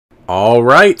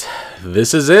Alright,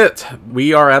 this is it.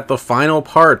 We are at the final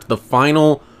part, the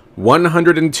final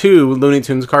 102 Looney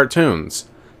Tunes cartoons.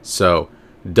 So,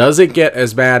 does it get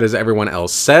as bad as everyone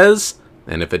else says?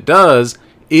 And if it does,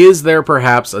 is there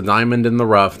perhaps a diamond in the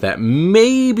rough that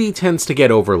maybe tends to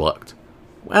get overlooked?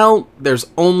 Well,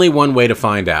 there's only one way to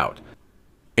find out.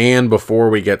 And before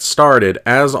we get started,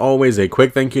 as always, a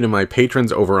quick thank you to my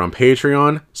patrons over on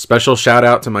Patreon. Special shout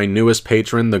out to my newest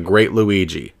patron, the Great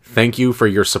Luigi. Thank you for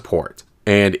your support.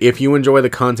 And if you enjoy the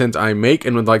content I make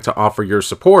and would like to offer your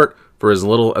support for as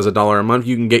little as $1 a month,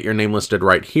 you can get your name listed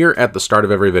right here at the start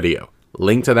of every video.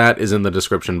 Link to that is in the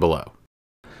description below.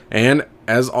 And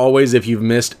as always, if you've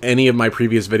missed any of my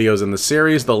previous videos in the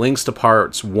series, the links to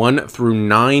parts 1 through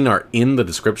 9 are in the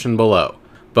description below.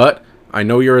 But I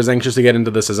know you're as anxious to get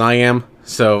into this as I am,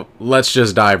 so let's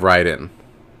just dive right in.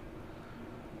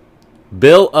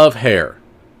 Bill of Hair.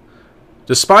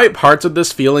 Despite parts of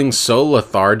this feeling so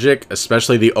lethargic,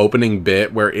 especially the opening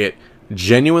bit where it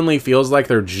genuinely feels like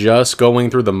they're just going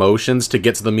through the motions to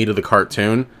get to the meat of the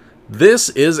cartoon, this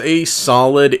is a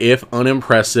solid, if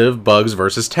unimpressive, Bugs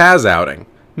vs. Taz outing.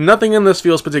 Nothing in this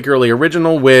feels particularly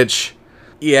original, which,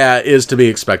 yeah, is to be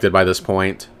expected by this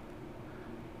point.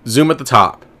 Zoom at the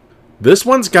top. This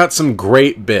one's got some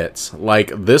great bits,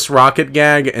 like this rocket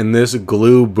gag and this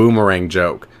glue boomerang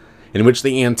joke, in which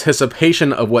the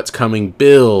anticipation of what's coming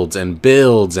builds and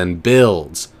builds and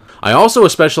builds. I also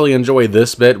especially enjoy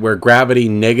this bit where gravity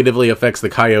negatively affects the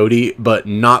coyote, but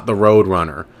not the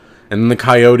Roadrunner. And then the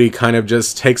coyote kind of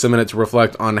just takes a minute to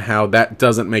reflect on how that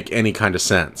doesn't make any kind of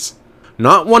sense.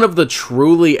 Not one of the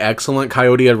truly excellent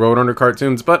Coyote and Roadrunner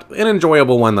cartoons, but an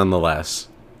enjoyable one nonetheless.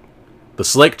 The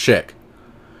Slick Chick.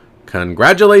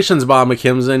 Congratulations, Bob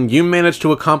McKimson, you managed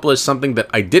to accomplish something that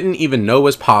I didn't even know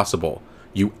was possible.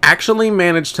 You actually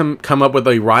managed to come up with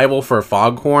a rival for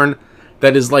Foghorn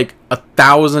that is like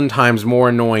 1,000 times more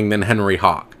annoying than Henry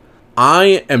Hawk.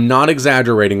 I am not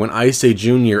exaggerating when I say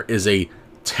Junior is a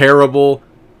terrible,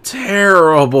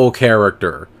 terrible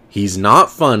character. He's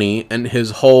not funny, and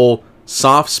his whole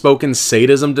soft-spoken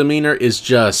sadism demeanor is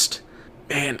just,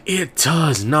 man, it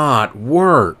does not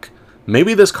work.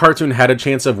 Maybe this cartoon had a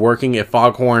chance of working if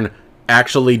Foghorn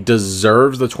actually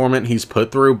deserves the torment he's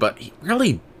put through, but he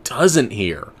really doesn't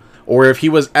here. Or if he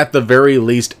was at the very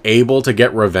least able to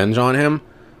get revenge on him.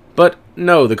 But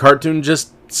no, the cartoon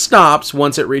just stops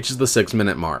once it reaches the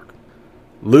 6-minute mark.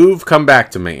 Louvre, Come Back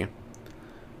to Me.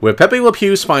 With Pepe Le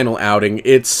Pew's final outing,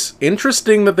 it's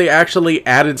interesting that they actually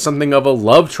added something of a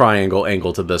love triangle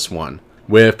angle to this one,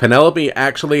 with Penelope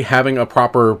actually having a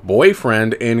proper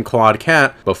boyfriend in Claude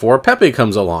Cat before Pepe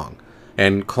comes along,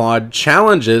 and Claude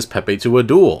challenges Pepe to a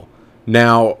duel.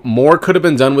 Now, more could have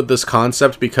been done with this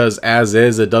concept because as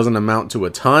is, it doesn't amount to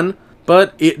a ton,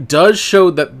 but it does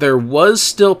show that there was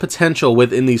still potential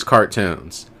within these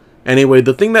cartoons. Anyway,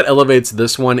 the thing that elevates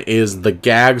this one is the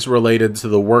gags related to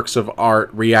the works of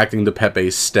art reacting to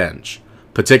Pepe's stench,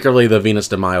 particularly the Venus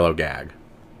de Milo gag.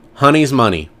 Honey's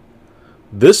Money.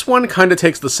 This one kind of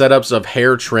takes the setups of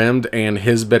Hair Trimmed and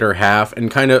His Bitter Half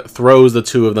and kind of throws the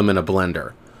two of them in a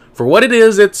blender. For what it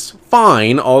is, it's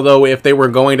fine, although if they were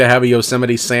going to have a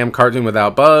Yosemite Sam cartoon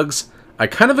without Bugs, I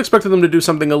kind of expected them to do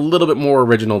something a little bit more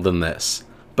original than this.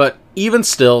 But even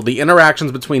still, the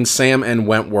interactions between Sam and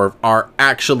Wentworth are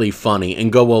actually funny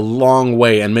and go a long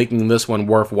way in making this one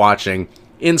worth watching,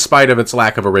 in spite of its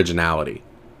lack of originality.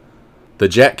 The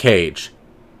Jet Cage.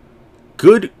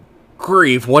 Good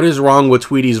grief, what is wrong with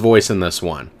Tweety's voice in this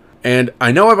one? And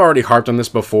I know I've already harped on this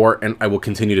before, and I will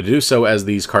continue to do so as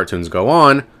these cartoons go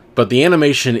on, but the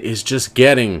animation is just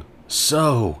getting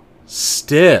so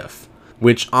stiff,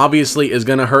 which obviously is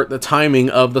going to hurt the timing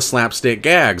of the slapstick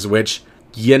gags, which,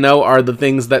 you know, are the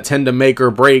things that tend to make or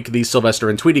break these Sylvester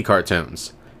and Tweety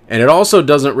cartoons. And it also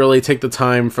doesn't really take the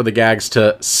time for the gags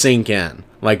to sink in,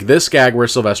 like this gag where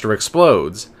Sylvester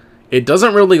explodes. It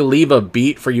doesn't really leave a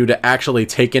beat for you to actually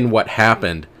take in what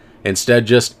happened, instead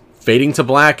just fading to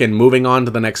black and moving on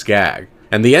to the next gag.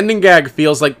 And the ending gag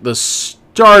feels like the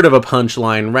start of a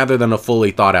punchline rather than a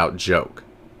fully thought out joke.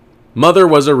 Mother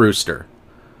Was a Rooster.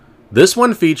 This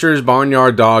one features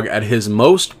Barnyard Dog at his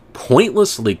most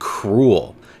pointlessly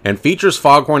cruel, and features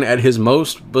Foghorn at his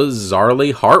most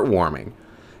bizarrely heartwarming.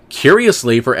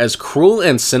 Curiously, for as cruel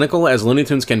and cynical as Looney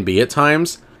Tunes can be at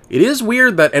times, it is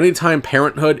weird that anytime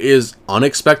parenthood is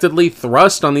unexpectedly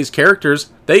thrust on these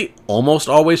characters, they almost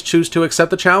always choose to accept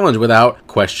the challenge without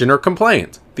question or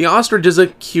complaint. The ostrich is a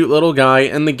cute little guy,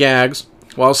 and the gags,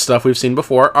 while stuff we've seen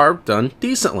before, are done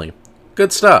decently.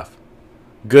 Good stuff.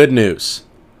 Good news.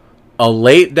 A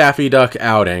late Daffy Duck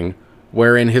outing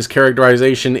wherein his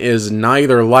characterization is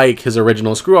neither like his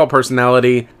original screwball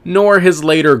personality, nor his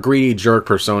later greedy jerk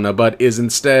persona, but is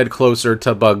instead closer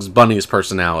to Bugs Bunny's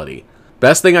personality.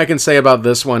 Best thing I can say about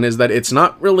this one is that it's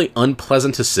not really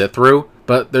unpleasant to sit through,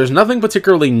 but there's nothing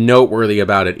particularly noteworthy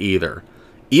about it either.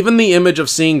 Even the image of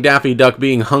seeing Daffy Duck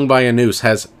being hung by a noose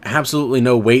has absolutely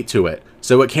no weight to it,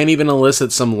 so it can't even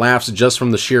elicit some laughs just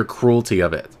from the sheer cruelty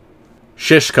of it.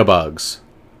 Shishka Bugs.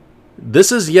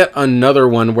 This is yet another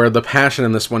one where the passion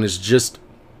in this one is just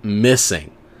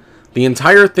missing. The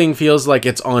entire thing feels like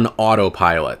it's on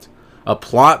autopilot. A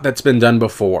plot that's been done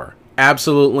before.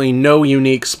 Absolutely no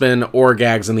unique spin or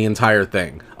gags in the entire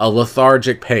thing. A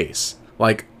lethargic pace.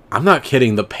 Like, I'm not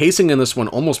kidding, the pacing in this one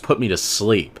almost put me to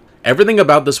sleep. Everything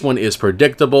about this one is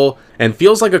predictable, and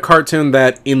feels like a cartoon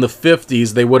that, in the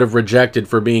 50s, they would have rejected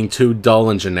for being too dull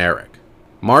and generic.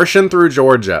 Martian Through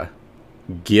Georgia.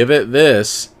 Give it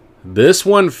this. This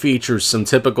one features some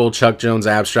typical Chuck Jones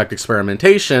abstract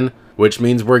experimentation, which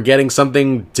means we're getting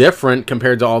something different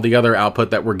compared to all the other output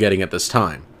that we're getting at this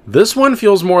time. This one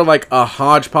feels more like a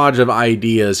hodgepodge of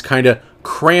ideas kinda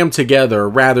crammed together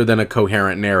rather than a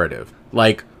coherent narrative.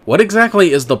 Like, what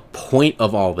exactly is the point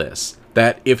of all this?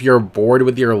 That if you're bored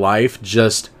with your life,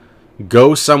 just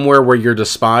go somewhere where you're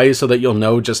despised so that you'll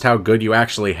know just how good you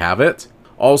actually have it?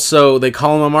 Also, they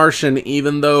call him a Martian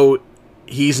even though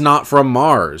he's not from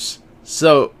Mars.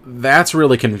 So that's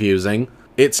really confusing.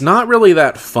 It's not really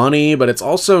that funny, but it's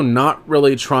also not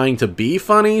really trying to be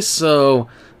funny, so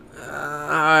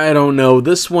I don't know.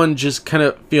 This one just kind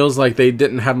of feels like they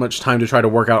didn't have much time to try to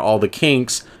work out all the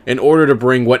kinks in order to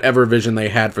bring whatever vision they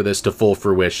had for this to full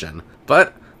fruition.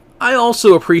 But I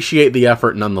also appreciate the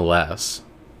effort nonetheless.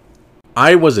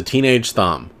 I Was a Teenage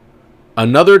Thumb.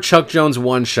 Another Chuck Jones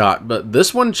one-shot, but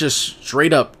this one just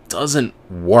straight up doesn't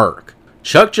work.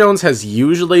 Chuck Jones has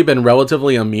usually been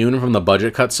relatively immune from the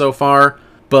budget cuts so far,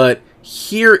 but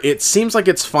here it seems like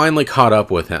it's finally caught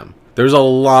up with him. There's a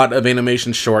lot of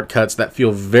animation shortcuts that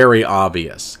feel very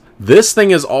obvious. This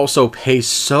thing is also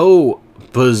paced so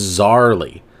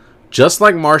bizarrely. Just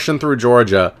like Martian Through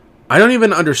Georgia, I don't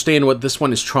even understand what this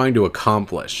one is trying to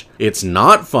accomplish. It's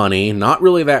not funny, not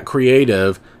really that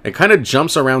creative, it kind of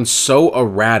jumps around so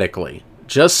erratically.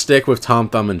 Just stick with Tom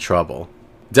Thumb in trouble.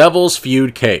 Devil's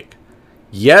Feud Cake.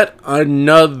 Yet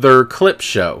another clip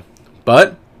show.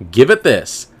 But give it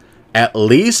this. At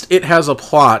least it has a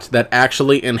plot that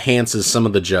actually enhances some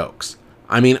of the jokes.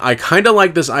 I mean, I kind of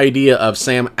like this idea of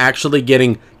Sam actually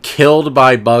getting killed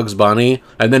by Bugs Bunny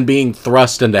and then being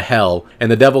thrust into hell, and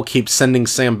the devil keeps sending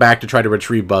Sam back to try to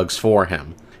retrieve Bugs for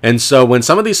him. And so when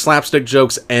some of these slapstick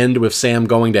jokes end with Sam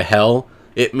going to hell,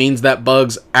 it means that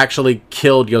Bugs actually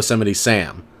killed Yosemite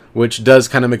Sam, which does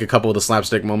kind of make a couple of the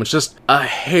slapstick moments just a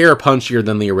hair punchier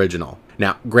than the original.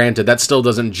 Now, granted, that still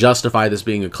doesn't justify this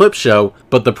being a clip show,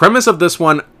 but the premise of this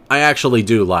one I actually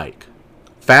do like.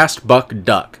 Fast Buck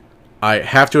Duck. I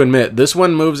have to admit, this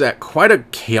one moves at quite a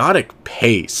chaotic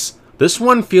pace. This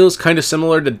one feels kind of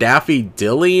similar to Daffy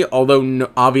Dilly, although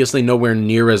obviously nowhere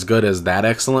near as good as that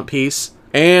excellent piece.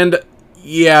 And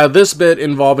yeah, this bit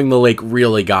involving the lake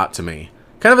really got to me.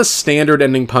 Kind of a standard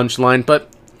ending punchline, but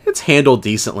it's handled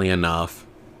decently enough.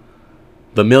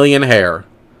 The Million Hair.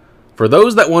 For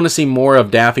those that want to see more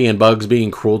of Daffy and Bugs being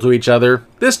cruel to each other,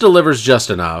 this delivers just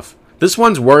enough. This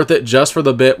one's worth it just for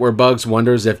the bit where Bugs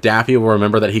wonders if Daffy will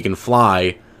remember that he can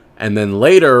fly, and then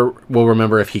later will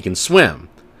remember if he can swim.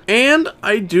 And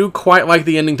I do quite like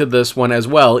the ending to this one as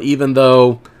well, even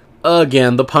though,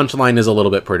 again, the punchline is a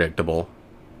little bit predictable.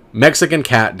 Mexican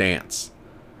Cat Dance.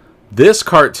 This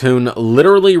cartoon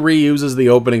literally reuses the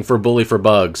opening for Bully for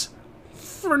Bugs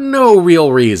for no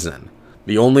real reason.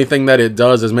 The only thing that it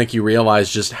does is make you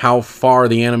realize just how far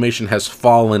the animation has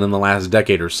fallen in the last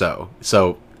decade or so.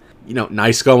 So, you know,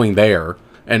 nice going there.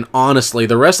 And honestly,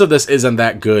 the rest of this isn't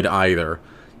that good either.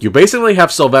 You basically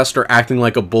have Sylvester acting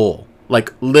like a bull.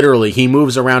 Like, literally, he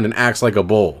moves around and acts like a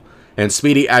bull. And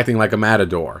Speedy acting like a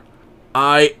matador.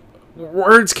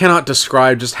 Words cannot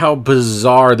describe just how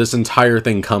bizarre this entire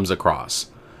thing comes across.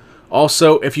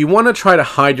 Also, if you want to try to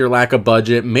hide your lack of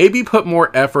budget, maybe put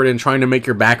more effort in trying to make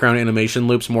your background animation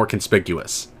loops more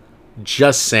conspicuous.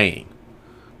 Just saying.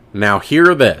 Now,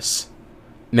 hear this.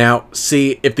 Now,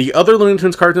 see, if the other Looney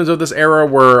Tunes cartoons of this era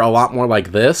were a lot more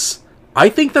like this, I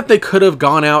think that they could have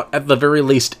gone out at the very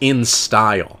least in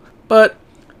style. But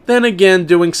then again,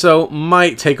 doing so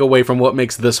might take away from what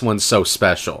makes this one so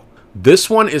special. This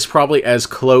one is probably as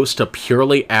close to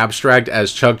purely abstract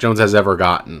as Chuck Jones has ever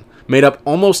gotten, made up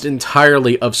almost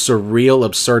entirely of surreal,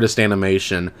 absurdist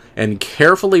animation and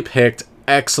carefully picked,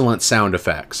 excellent sound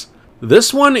effects.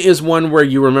 This one is one where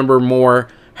you remember more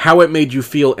how it made you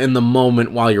feel in the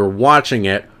moment while you're watching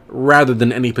it, rather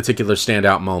than any particular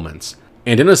standout moments.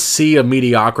 And in a sea of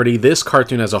mediocrity, this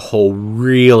cartoon as a whole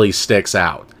really sticks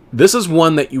out. This is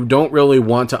one that you don't really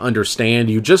want to understand,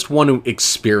 you just want to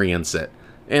experience it.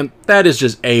 And that is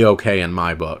just a-okay in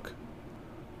my book.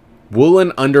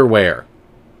 Woolen underwear.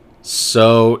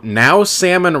 So now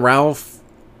Sam and Ralph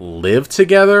live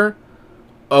together?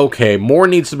 Okay, more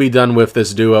needs to be done with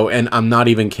this duo, and I'm not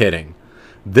even kidding.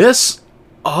 This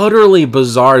utterly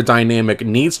bizarre dynamic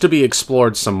needs to be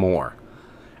explored some more.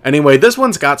 Anyway, this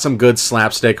one's got some good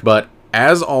slapstick, but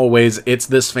as always, it's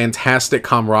this fantastic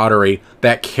camaraderie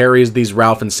that carries these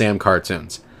Ralph and Sam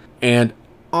cartoons. And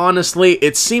honestly,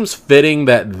 it seems fitting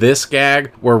that this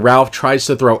gag, where Ralph tries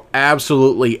to throw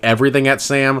absolutely everything at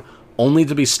Sam, only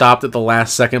to be stopped at the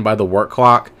last second by the work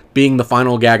clock, being the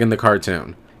final gag in the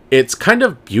cartoon. It's kind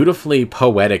of beautifully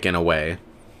poetic in a way.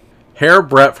 Hair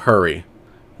Breadth Hurry.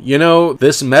 You know,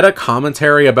 this meta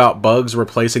commentary about Bugs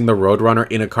replacing the Roadrunner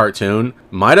in a cartoon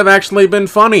might have actually been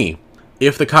funny,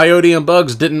 if the Coyote and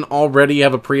Bugs didn't already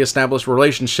have a pre-established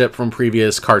relationship from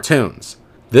previous cartoons.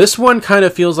 This one kind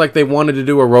of feels like they wanted to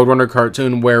do a Roadrunner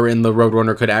cartoon wherein the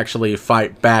Roadrunner could actually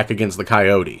fight back against the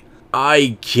Coyote.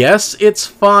 I guess it's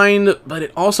fine, but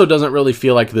it also doesn't really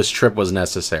feel like this trip was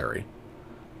necessary.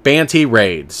 Banty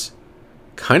Raids.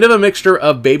 Kind of a mixture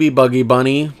of Baby Buggy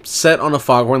Bunny set on a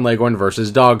Foghorn Leghorn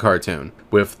vs. Dog cartoon,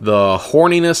 with the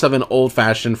horniness of an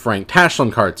old-fashioned Frank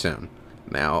Tashlin cartoon.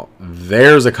 Now,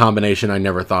 there's a combination I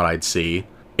never thought I'd see.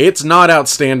 It's not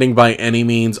outstanding by any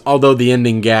means, although the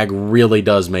ending gag really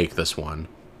does make this one.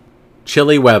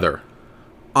 Chilly Weather.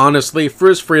 Honestly,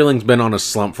 Friz Freeling's been on a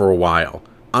slump for a while.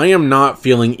 I am not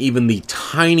feeling even the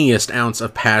tiniest ounce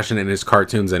of passion in his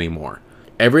cartoons anymore.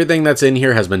 Everything that's in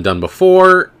here has been done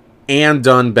before, and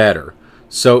done better,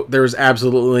 so there's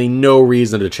absolutely no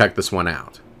reason to check this one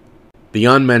out. The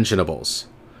Unmentionables.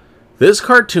 This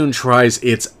cartoon tries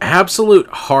its absolute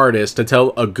hardest to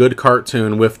tell a good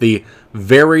cartoon with the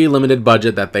very limited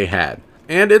budget that they had,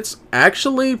 and it's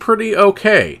actually pretty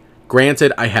okay.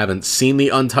 Granted, I haven't seen The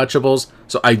Untouchables,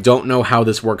 so I don't know how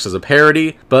this works as a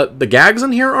parody, but the gags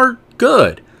in here are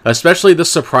good, especially the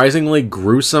surprisingly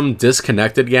gruesome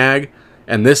disconnected gag,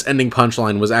 and this ending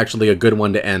punchline was actually a good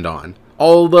one to end on.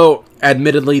 Although,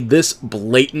 admittedly, this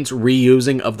blatant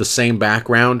reusing of the same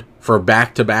background for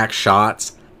back-to-back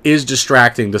shots is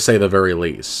distracting to say the very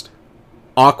least.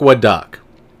 Aqua Duck.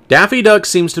 Daffy Duck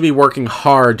seems to be working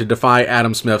hard to defy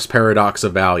Adam Smith's paradox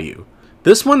of value.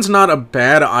 This one's not a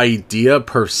bad idea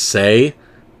per se,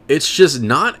 it's just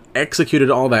not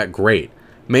executed all that great,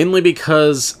 mainly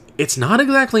because it's not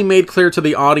exactly made clear to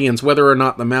the audience whether or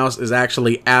not the mouse is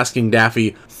actually asking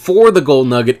Daffy for the gold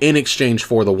nugget in exchange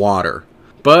for the water.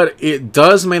 But it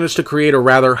does manage to create a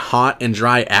rather hot and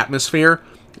dry atmosphere,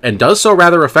 and does so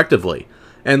rather effectively.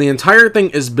 And the entire thing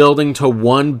is building to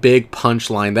one big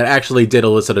punchline that actually did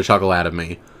elicit a chuckle out of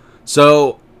me.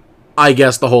 So, I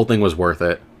guess the whole thing was worth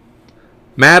it.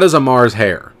 Mad as a Mars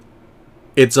Hare.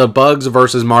 It's a Bugs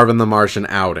vs. Marvin the Martian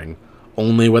outing,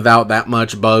 only without that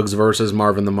much Bugs vs.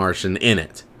 Marvin the Martian in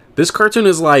it. This cartoon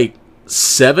is like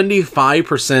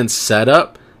 75%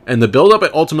 setup, and the build-up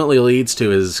it ultimately leads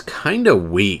to is kinda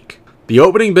weak. The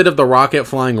opening bit of the rocket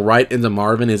flying right into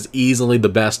Marvin is easily the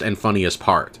best and funniest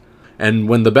part. And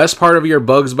when the best part of your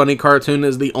Bugs Bunny cartoon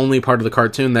is the only part of the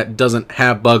cartoon that doesn't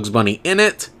have Bugs Bunny in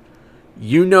it,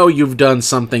 you know you've done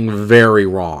something very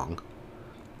wrong.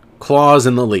 Claws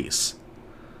in the Lease.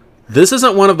 This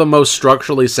isn't one of the most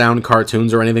structurally sound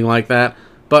cartoons or anything like that,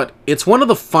 but it's one of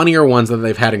the funnier ones that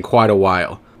they've had in quite a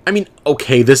while. I mean,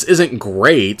 okay, this isn't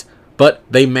great, but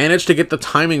they managed to get the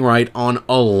timing right on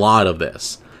a lot of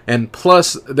this. And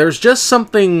plus, there's just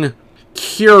something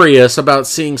curious about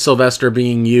seeing Sylvester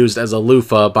being used as a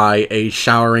loofah by a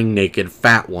showering naked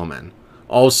fat woman.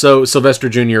 Also, Sylvester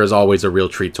Jr. is always a real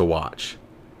treat to watch.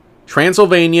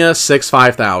 Transylvania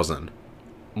 65000.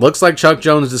 Looks like Chuck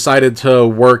Jones decided to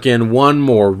work in one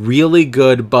more really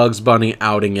good Bugs Bunny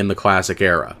outing in the classic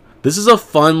era. This is a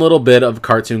fun little bit of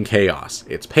cartoon chaos.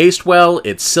 It's paced well,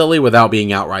 it's silly without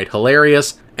being outright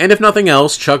hilarious, and if nothing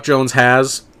else, Chuck Jones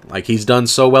has, like he's done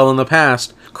so well in the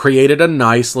past, created a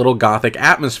nice little gothic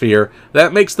atmosphere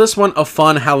that makes this one a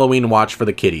fun Halloween watch for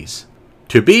the kiddies.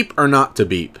 To beep or not to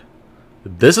beep?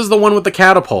 This is the one with the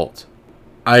catapult.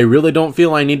 I really don't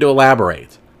feel I need to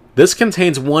elaborate. This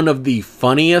contains one of the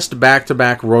funniest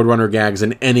back-to-back Roadrunner gags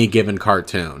in any given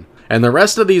cartoon, and the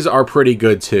rest of these are pretty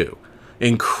good too.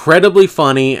 Incredibly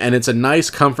funny, and it's a nice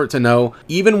comfort to know,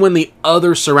 even when the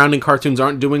other surrounding cartoons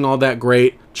aren't doing all that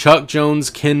great, Chuck Jones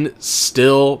can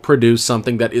still produce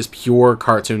something that is pure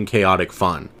cartoon chaotic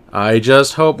fun. I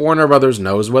just hope Warner Brothers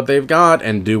knows what they've got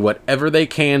and do whatever they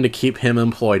can to keep him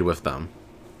employed with them.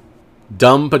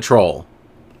 Dumb Patrol.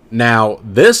 Now,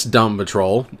 this Dumb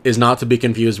Patrol is not to be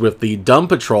confused with the Dumb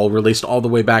Patrol released all the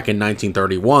way back in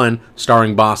 1931,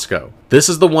 starring Bosco. This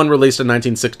is the one released in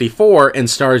 1964 and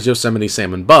stars Yosemite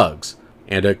Sam and Bugs,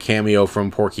 and a cameo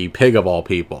from Porky Pig of all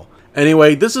people.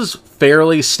 Anyway, this is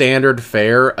fairly standard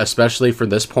fare, especially for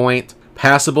this point.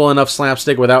 Passable enough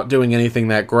slapstick without doing anything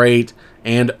that great,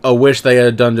 and I wish they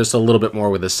had done just a little bit more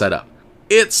with the setup.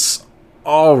 It's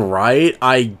alright,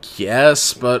 I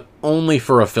guess, but only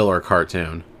for a filler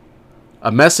cartoon.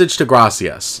 A Message to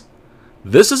Gracias.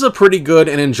 This is a pretty good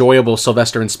and enjoyable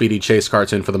Sylvester and Speedy chase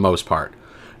cartoon for the most part.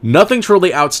 Nothing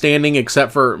truly outstanding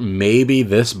except for maybe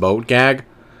this boat gag.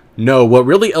 No, what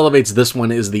really elevates this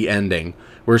one is the ending,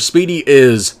 where Speedy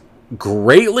is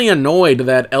greatly annoyed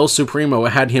that El Supremo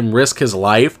had him risk his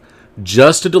life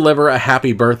just to deliver a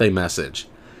happy birthday message.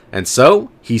 And so,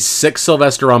 he sicks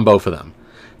Sylvester on both of them.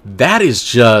 That is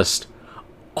just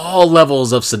all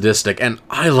levels of sadistic, and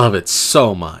I love it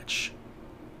so much.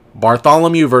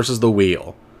 Bartholomew versus the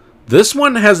Wheel. This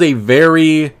one has a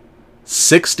very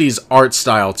 60s art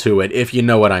style to it, if you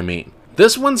know what I mean.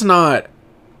 This one's not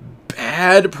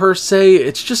bad per se,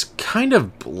 it's just kind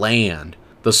of bland.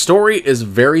 The story is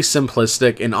very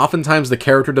simplistic, and oftentimes the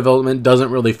character development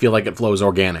doesn't really feel like it flows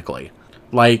organically.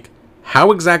 Like,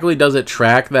 how exactly does it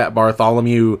track that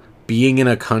Bartholomew being in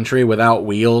a country without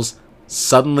wheels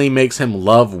suddenly makes him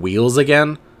love wheels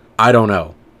again? I don't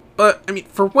know. But, I mean,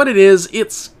 for what it is,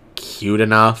 it's cute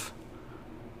enough.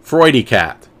 Freudy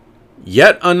Cat.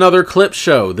 Yet another clip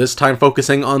show, this time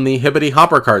focusing on the Hippity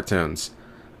Hopper cartoons.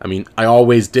 I mean, I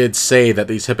always did say that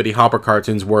these Hippity Hopper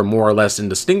cartoons were more or less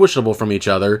indistinguishable from each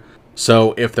other,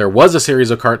 so if there was a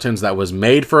series of cartoons that was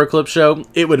made for a clip show,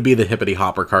 it would be the Hippity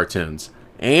Hopper cartoons.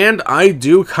 And I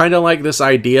do kind of like this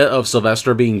idea of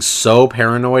Sylvester being so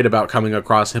paranoid about coming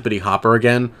across Hippity Hopper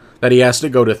again that he has to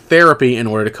go to therapy in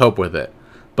order to cope with it.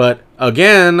 But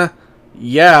again,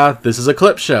 yeah, this is a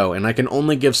clip show, and I can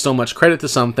only give so much credit to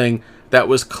something that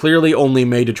was clearly only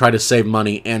made to try to save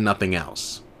money and nothing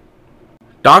else.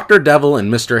 Dr. Devil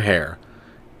and Mr. Hare.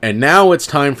 And now it's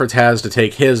time for Taz to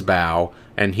take his bow,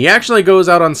 and he actually goes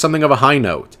out on something of a high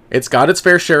note. It's got its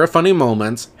fair share of funny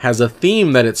moments, has a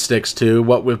theme that it sticks to,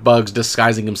 what with Bugs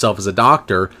disguising himself as a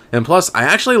doctor, and plus I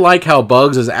actually like how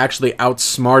Bugs is actually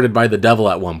outsmarted by the devil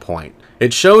at one point.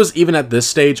 It shows, even at this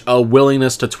stage, a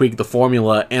willingness to tweak the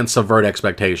formula and subvert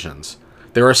expectations.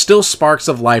 There are still sparks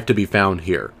of life to be found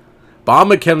here. Bob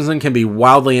McKimson can be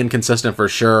wildly inconsistent for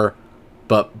sure,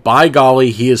 but by golly,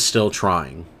 he is still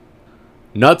trying.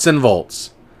 Nuts and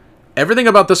Bolts. Everything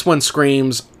about this one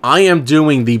screams, I am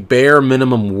doing the bare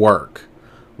minimum work.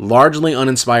 Largely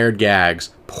uninspired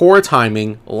gags, poor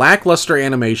timing, lackluster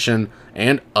animation,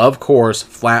 and, of course,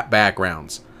 flat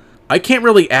backgrounds. I can't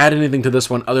really add anything to this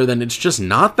one other than it's just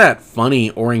not that funny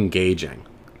or engaging.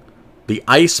 The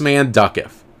Iceman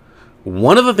Ducketh.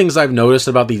 One of the things I've noticed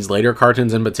about these later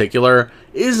cartoons in particular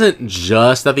isn't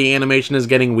just that the animation is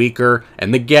getting weaker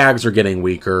and the gags are getting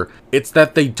weaker, it's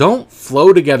that they don't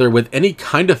flow together with any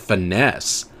kind of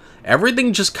finesse.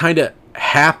 Everything just kind of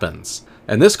happens.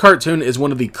 And this cartoon is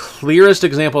one of the clearest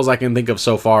examples I can think of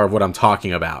so far of what I'm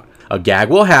talking about. A gag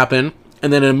will happen,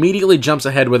 and then it immediately jumps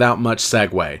ahead without much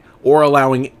segue, or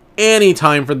allowing any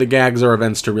time for the gags or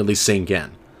events to really sink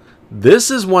in.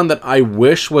 This is one that I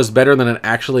wish was better than it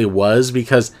actually was,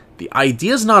 because the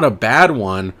idea's not a bad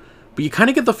one, but you kind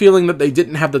of get the feeling that they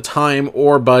didn't have the time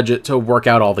or budget to work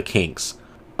out all the kinks.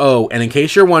 Oh, and in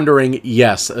case you're wondering,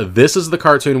 yes, this is the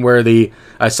cartoon where the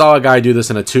I saw a guy do this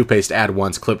in a toothpaste ad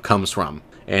once clip comes from.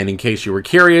 And in case you were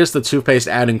curious, the toothpaste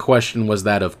ad in question was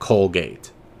that of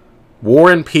Colgate.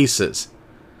 War and Pieces.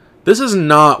 This is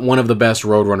not one of the best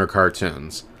Roadrunner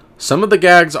cartoons. Some of the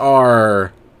gags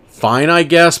are fine, I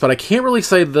guess, but I can't really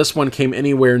say this one came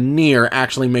anywhere near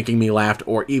actually making me laugh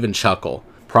or even chuckle.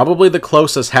 Probably the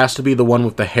closest has to be the one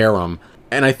with the harem,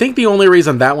 and I think the only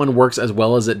reason that one works as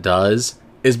well as it does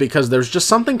is because there's just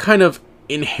something kind of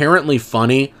inherently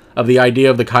funny of the idea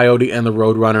of the Coyote and the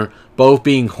Roadrunner both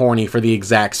being horny for the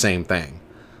exact same thing.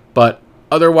 But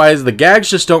otherwise, the gags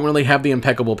just don't really have the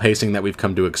impeccable pacing that we've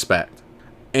come to expect.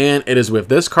 And it is with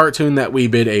this cartoon that we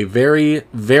bid a very,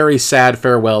 very sad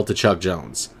farewell to Chuck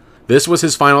Jones. This was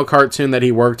his final cartoon that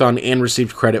he worked on and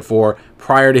received credit for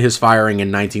prior to his firing in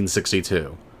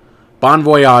 1962. Bon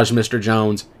voyage, Mr.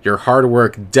 Jones. Your hard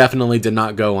work definitely did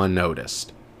not go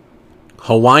unnoticed.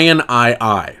 Hawaiian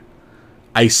I.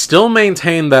 I still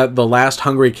maintain that The Last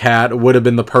Hungry Cat would have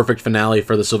been the perfect finale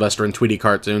for the Sylvester and Tweety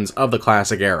cartoons of the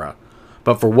classic era.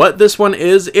 But for what this one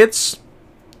is, it's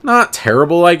not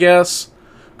terrible, I guess.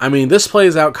 I mean, this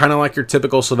plays out kind of like your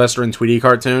typical Sylvester and Tweety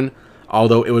cartoon,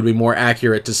 although it would be more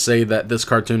accurate to say that this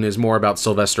cartoon is more about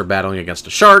Sylvester battling against a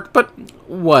shark, but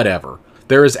whatever.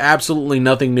 There is absolutely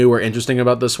nothing new or interesting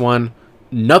about this one.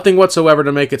 Nothing whatsoever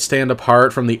to make it stand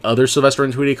apart from the other Sylvester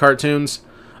and Tweety cartoons,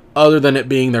 other than it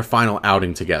being their final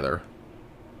outing together.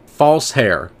 False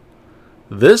hair.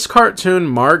 This cartoon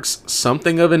marks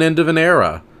something of an end of an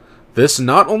era. This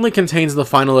not only contains the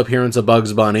final appearance of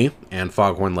Bugs Bunny and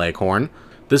Foghorn Leghorn,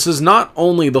 this is not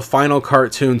only the final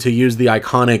cartoon to use the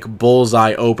iconic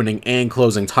bullseye opening and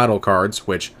closing title cards,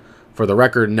 which, for the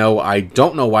record, no, I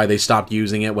don't know why they stopped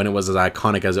using it when it was as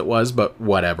iconic as it was, but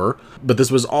whatever. But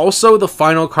this was also the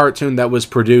final cartoon that was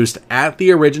produced at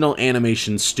the original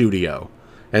animation studio.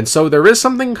 And so there is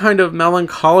something kind of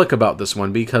melancholic about this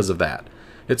one because of that.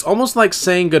 It's almost like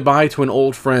saying goodbye to an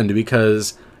old friend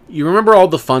because you remember all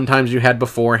the fun times you had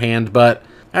beforehand, but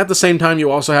at the same time you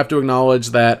also have to acknowledge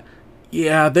that,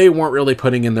 yeah, they weren't really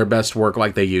putting in their best work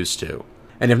like they used to.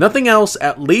 And if nothing else,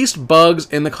 at least Bugs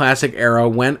in the classic era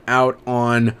went out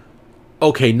on,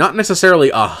 okay, not necessarily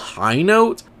a high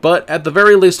note, but at the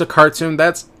very least a cartoon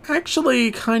that's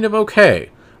actually kind of okay.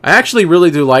 I actually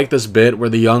really do like this bit where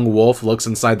the young wolf looks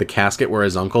inside the casket where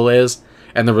his uncle is,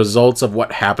 and the results of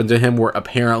what happened to him were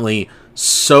apparently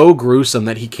so gruesome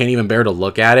that he can't even bear to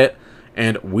look at it,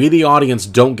 and we the audience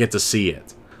don't get to see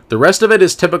it. The rest of it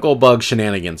is typical Bugs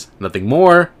shenanigans. Nothing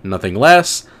more, nothing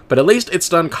less, but at least it's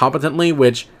done competently,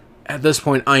 which at this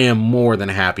point I am more than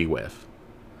happy with.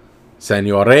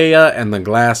 Senorita and the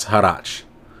Glass Harach.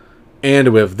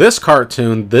 And with this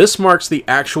cartoon, this marks the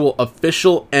actual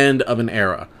official end of an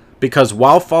era, because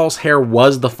while False Hair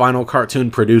was the final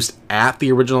cartoon produced at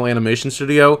the original animation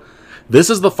studio, this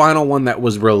is the final one that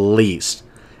was released,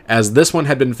 as this one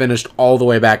had been finished all the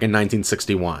way back in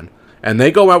 1961. And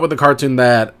they go out with a cartoon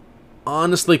that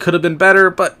honestly could have been better,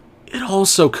 but it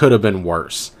also could have been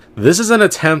worse. This is an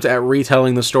attempt at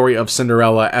retelling the story of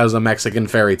Cinderella as a Mexican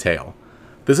fairy tale.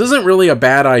 This isn't really a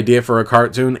bad idea for a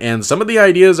cartoon, and some of the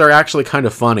ideas are actually kind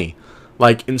of funny.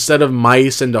 Like, instead of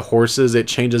mice into horses, it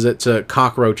changes it to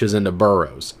cockroaches into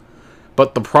burrows.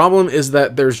 But the problem is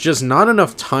that there's just not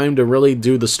enough time to really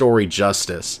do the story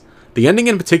justice. The ending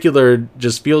in particular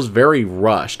just feels very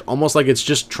rushed, almost like it's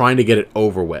just trying to get it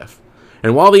over with.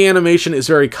 And while the animation is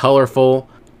very colorful,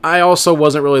 I also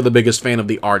wasn't really the biggest fan of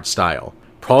the art style.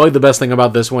 Probably the best thing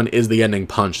about this one is the ending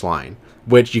punchline,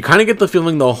 which you kind of get the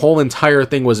feeling the whole entire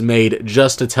thing was made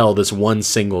just to tell this one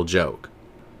single joke.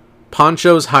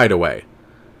 Poncho's Hideaway.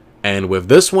 And with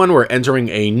this one, we're entering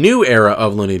a new era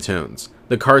of Looney Tunes,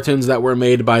 the cartoons that were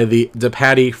made by the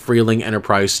DePatie Freeling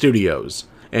Enterprise Studios.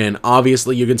 And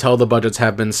obviously you can tell the budgets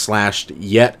have been slashed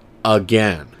yet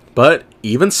again. But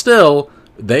even still,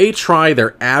 they try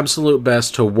their absolute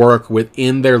best to work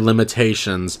within their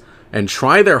limitations and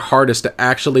try their hardest to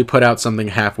actually put out something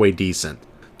halfway decent.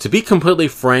 To be completely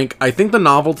frank, I think the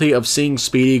novelty of seeing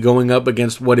Speedy going up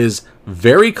against what is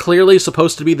very clearly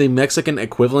supposed to be the Mexican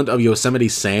equivalent of Yosemite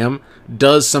Sam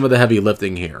does some of the heavy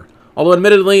lifting here. Although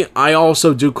admittedly, I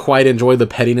also do quite enjoy the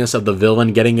pettiness of the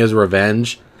villain getting his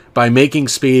revenge by making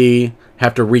Speedy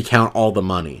have to recount all the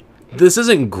money. This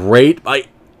isn't great by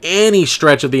any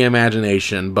stretch of the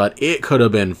imagination, but it could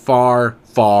have been far,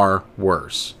 far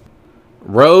worse.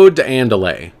 Road to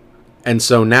Andalay. And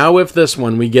so now with this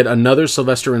one, we get another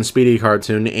Sylvester and Speedy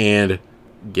cartoon, and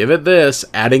give it this,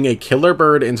 adding a killer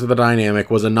bird into the dynamic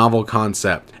was a novel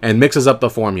concept, and mixes up the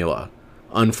formula.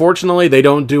 Unfortunately, they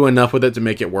don't do enough with it to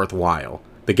make it worthwhile.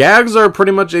 The gags are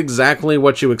pretty much exactly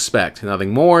what you expect,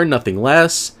 nothing more, nothing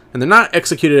less, and they're not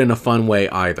executed in a fun way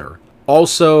either.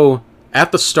 Also,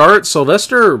 at the start,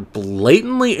 Sylvester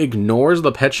blatantly ignores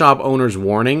the pet shop owner's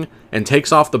warning and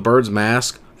takes off the bird's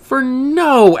mask for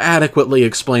no adequately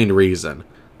explained reason.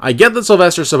 I get that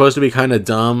Sylvester's supposed to be kind of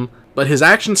dumb, but his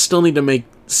actions still need to make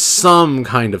some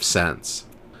kind of sense.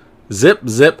 Zip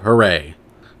Zip Hooray.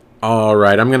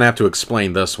 Alright, I'm gonna have to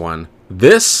explain this one.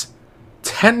 This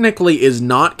technically is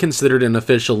not considered an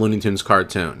official Looney Tunes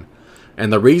cartoon.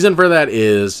 And the reason for that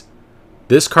is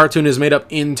this cartoon is made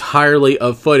up entirely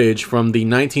of footage from the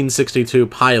 1962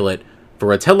 pilot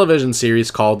for a television series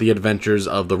called The Adventures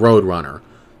of the Roadrunner,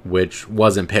 which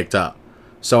wasn't picked up.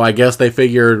 So I guess they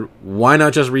figured, why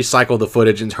not just recycle the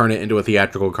footage and turn it into a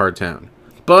theatrical cartoon?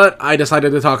 But I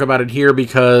decided to talk about it here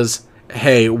because,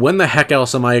 hey, when the heck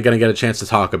else am I going to get a chance to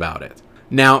talk about it?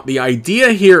 Now, the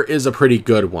idea here is a pretty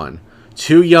good one.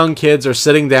 Two young kids are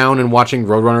sitting down and watching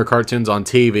Roadrunner cartoons on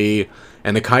TV,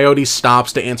 and the coyote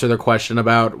stops to answer their question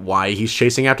about why he's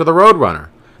chasing after the Roadrunner.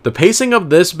 The pacing of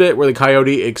this bit where the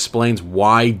coyote explains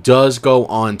why does go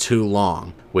on too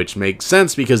long, which makes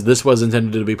sense because this was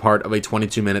intended to be part of a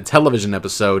 22-minute television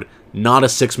episode, not a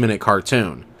 6-minute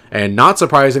cartoon. And not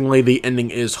surprisingly, the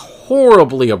ending is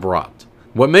horribly abrupt.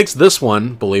 What makes this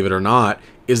one, believe it or not,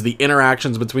 is the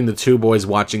interactions between the two boys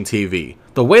watching TV.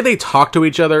 The way they talk to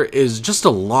each other is just a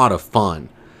lot of fun.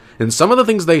 And some of the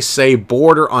things they say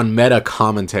border on meta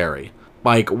commentary.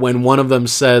 Like when one of them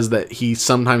says that he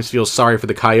sometimes feels sorry for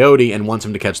the coyote and wants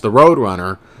him to catch the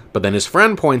roadrunner, but then his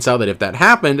friend points out that if that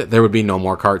happened, there would be no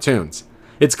more cartoons.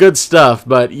 It's good stuff,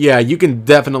 but yeah, you can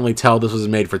definitely tell this was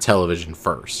made for television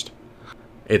first.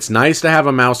 It's nice to have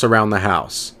a mouse around the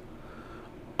house.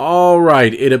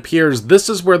 Alright, it appears this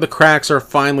is where the cracks are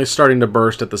finally starting to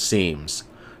burst at the seams.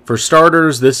 For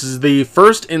starters, this is the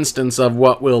first instance of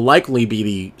what will likely be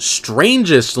the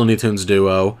strangest Looney Tunes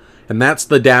duo, and that's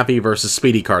the Daffy vs.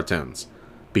 Speedy cartoons.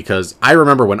 Because I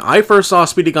remember when I first saw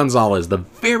Speedy Gonzales, the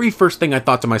very first thing I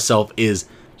thought to myself is,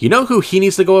 you know who he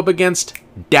needs to go up against?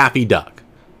 Daffy Duck.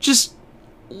 Just,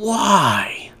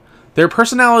 why? Their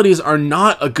personalities are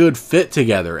not a good fit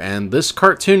together, and this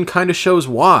cartoon kind of shows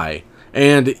why.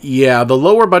 And yeah, the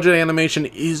lower budget animation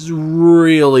is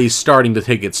really starting to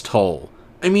take its toll.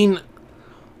 I mean,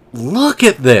 look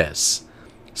at this.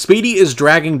 Speedy is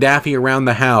dragging Daffy around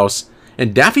the house,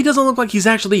 and Daffy doesn't look like he's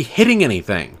actually hitting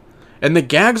anything. And the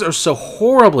gags are so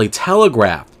horribly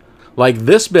telegraphed. Like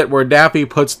this bit where Daffy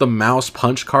puts the mouse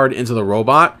punch card into the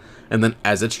robot, and then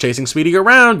as it's chasing Speedy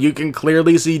around, you can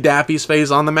clearly see Daffy's face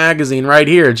on the magazine right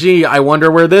here. Gee, I wonder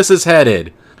where this is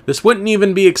headed. This wouldn't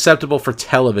even be acceptable for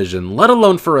television, let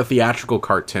alone for a theatrical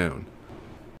cartoon.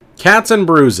 Cats and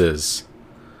Bruises.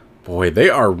 Boy, they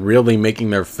are really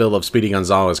making their fill of Speedy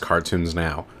Gonzales cartoons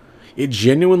now. It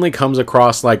genuinely comes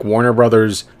across like Warner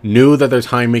Brothers knew that their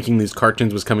time making these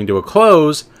cartoons was coming to a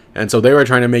close, and so they were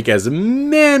trying to make as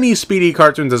many Speedy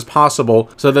cartoons as possible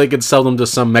so they could sell them to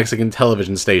some Mexican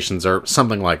television stations or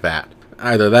something like that.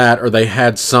 Either that, or they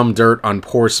had some dirt on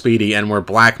poor Speedy and were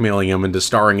blackmailing him into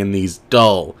starring in these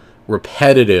dull,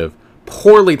 repetitive,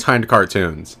 poorly timed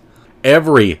cartoons.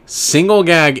 Every single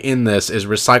gag in this is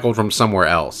recycled from somewhere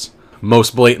else.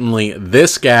 Most blatantly,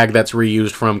 this gag that's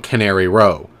reused from Canary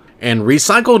Row. And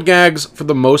recycled gags, for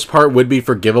the most part, would be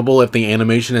forgivable if the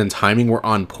animation and timing were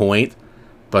on point.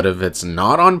 But if it's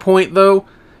not on point, though,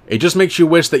 it just makes you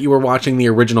wish that you were watching the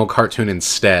original cartoon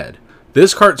instead.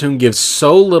 This cartoon gives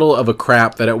so little of a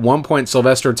crap that at one point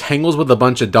Sylvester tangles with a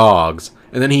bunch of dogs,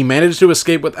 and then he manages to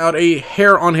escape without a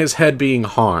hair on his head being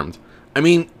harmed. I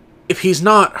mean, if he's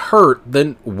not hurt,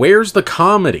 then where's the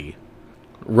comedy?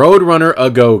 Roadrunner a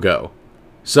Go-Go.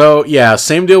 So yeah,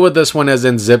 same deal with this one as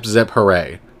in Zip Zip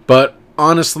Hooray. But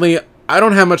honestly, I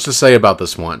don't have much to say about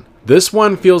this one. This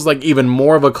one feels like even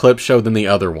more of a clip show than the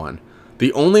other one.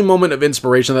 The only moment of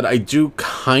inspiration that I do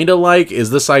kinda like is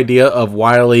this idea of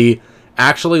Wile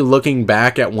actually looking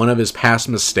back at one of his past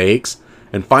mistakes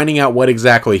and finding out what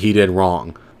exactly he did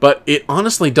wrong. But it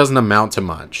honestly doesn't amount to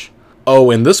much.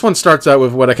 Oh, and this one starts out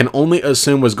with what I can only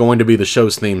assume was going to be the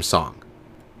show's theme song.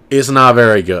 It's not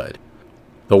very good.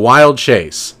 The Wild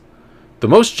Chase. The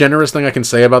most generous thing I can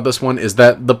say about this one is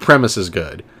that the premise is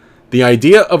good. The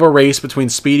idea of a race between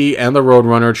Speedy and the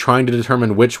Roadrunner trying to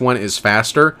determine which one is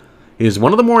faster is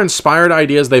one of the more inspired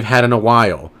ideas they've had in a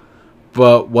while.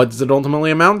 But what does it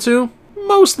ultimately amount to?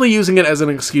 Mostly using it as an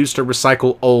excuse to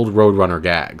recycle old Roadrunner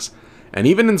gags. And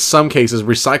even in some cases,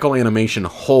 recycle animation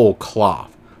whole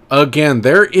cloth. Again,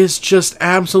 there is just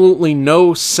absolutely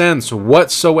no sense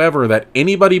whatsoever that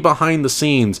anybody behind the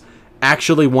scenes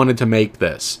actually wanted to make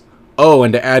this. Oh,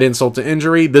 and to add insult to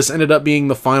injury, this ended up being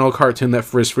the final cartoon that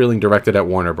Friz Freleng directed at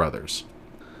Warner Brothers.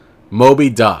 Moby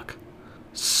Duck.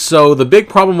 So the big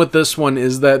problem with this one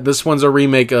is that this one's a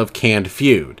remake of Canned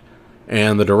Feud,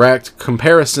 and the direct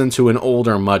comparison to an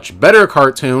older, much better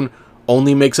cartoon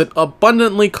only makes it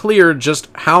abundantly clear just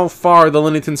how far the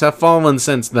Looney Tunes have fallen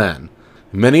since then.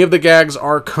 Many of the gags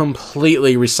are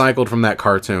completely recycled from that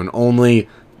cartoon, only,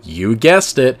 you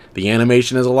guessed it, the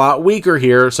animation is a lot weaker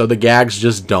here, so the gags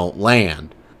just don't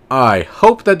land. I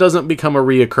hope that doesn't become a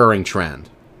reoccurring trend.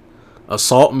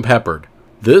 Assault and Peppered.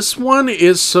 This one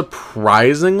is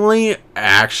surprisingly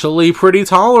actually pretty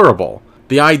tolerable.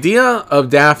 The idea of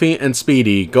Daffy and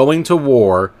Speedy going to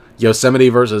war, Yosemite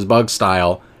versus Bug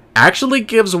style, actually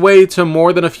gives way to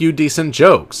more than a few decent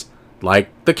jokes, like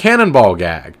the cannonball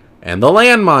gag and the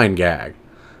landmine gag.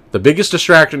 The biggest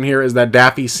distraction here is that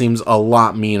Daffy seems a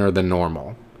lot meaner than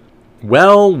normal.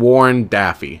 Well-worn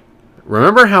Daffy.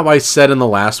 Remember how I said in the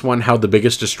last one how the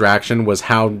biggest distraction was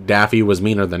how Daffy was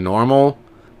meaner than normal?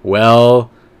 Well,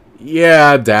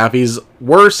 yeah, Daffy's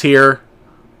worse here.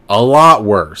 A lot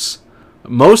worse.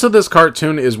 Most of this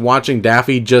cartoon is watching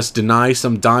Daffy just deny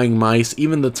some dying mice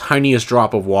even the tiniest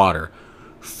drop of water.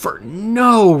 For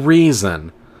no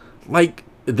reason. Like,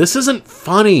 this isn't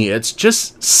funny, it's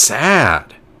just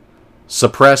sad.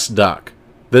 Suppressed Duck.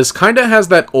 This kinda has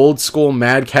that old school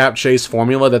madcap chase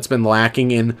formula that's been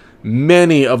lacking in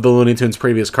many of the Looney Tunes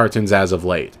previous cartoons as of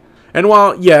late. And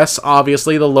while, yes,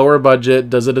 obviously the lower budget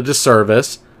does it a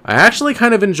disservice, I actually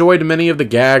kind of enjoyed many of the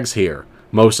gags here,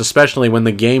 most especially when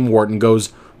the game warden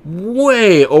goes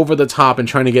way over the top in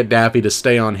trying to get Daffy to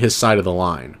stay on his side of the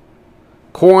line.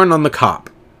 Corn on the Cob.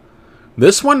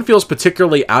 This one feels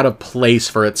particularly out of place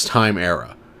for its time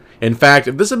era. In fact,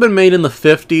 if this had been made in the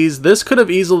 50s, this could have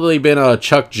easily been a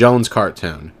Chuck Jones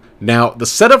cartoon. Now, the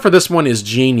setup for this one is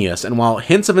genius, and while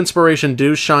hints of inspiration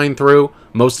do shine through,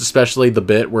 most especially the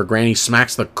bit where Granny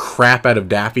smacks the crap out of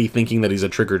Daffy thinking that he's a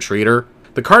trick-or-treater,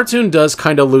 the cartoon does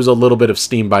kinda lose a little bit of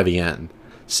steam by the end.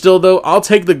 Still though, I'll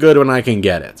take the good when I can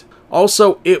get it.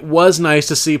 Also, it was nice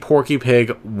to see Porky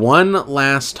Pig one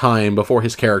last time before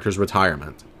his character's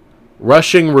retirement.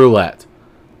 Rushing Roulette.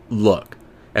 Look,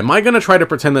 am I going to try to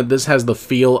pretend that this has the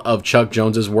feel of Chuck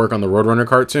Jones's work on the Roadrunner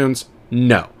cartoons?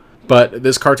 No. But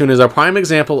this cartoon is a prime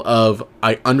example of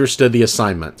I understood the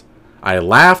assignment. I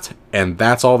laughed, and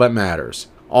that's all that matters.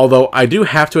 Although I do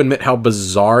have to admit how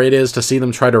bizarre it is to see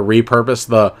them try to repurpose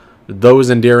the "those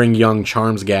endearing young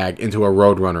charms" gag into a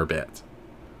Roadrunner bit.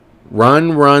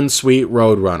 Run, Run, Sweet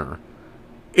Roadrunner.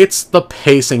 It's the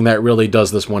pacing that really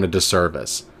does this one a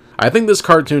disservice. I think this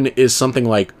cartoon is something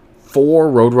like 4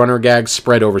 Roadrunner gags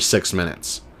spread over 6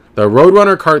 minutes. The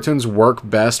Roadrunner cartoons work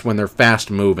best when they're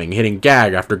fast-moving, hitting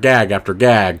gag after gag after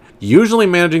gag, usually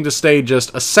managing to stay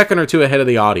just a second or two ahead of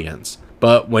the audience.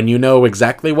 But when you know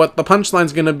exactly what the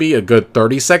punchline's going to be a good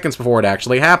 30 seconds before it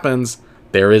actually happens,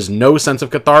 there is no sense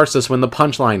of catharsis when the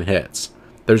punchline hits.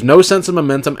 There's no sense of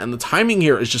momentum, and the timing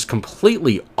here is just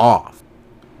completely off.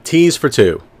 Tease for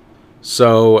 2.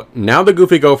 So, now the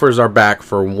Goofy Gophers are back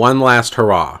for one last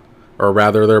hurrah. Or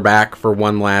rather, they're back for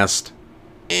one last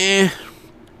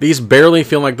These barely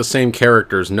feel like the same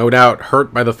characters, no doubt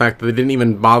hurt by the fact that they didn't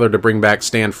even bother to bring back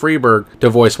Stan Freberg to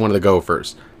voice one of the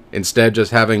Gophers. Instead,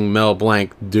 just having Mel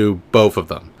Blanc do both of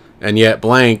them. And yet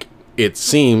Blanc, it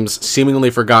seems,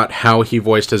 seemingly forgot how he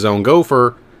voiced his own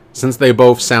Gopher, since they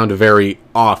both sound very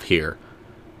off here.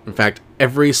 In fact,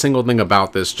 every single thing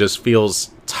about this just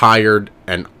feels tired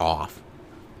and off.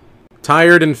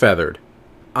 Tired and feathered.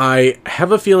 I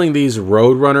have a feeling these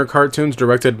Roadrunner cartoons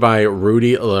directed by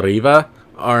Rudy Lariva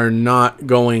are not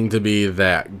going to be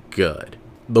that good.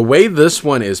 The way this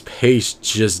one is paced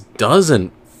just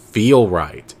doesn't feel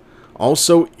right.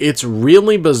 Also, it's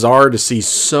really bizarre to see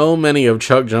so many of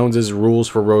Chuck Jones's rules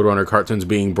for Roadrunner cartoons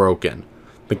being broken.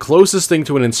 The closest thing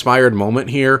to an inspired moment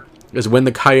here is when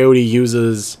the coyote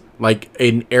uses, like,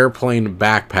 an airplane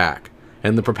backpack,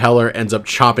 and the propeller ends up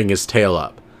chopping his tail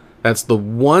up. That's the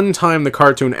one time the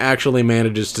cartoon actually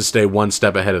manages to stay one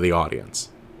step ahead of the audience.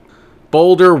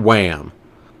 Boulder Wham.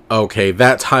 Okay,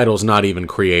 that title's not even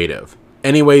creative.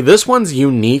 Anyway, this one's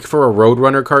unique for a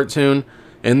Roadrunner cartoon,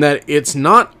 in that it's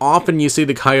not often you see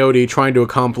the coyote trying to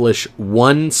accomplish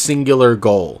one singular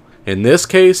goal. In this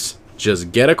case,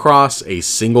 just get across a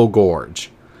single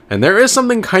gorge. And there is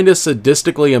something kind of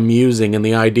sadistically amusing in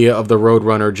the idea of the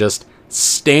Roadrunner just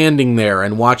standing there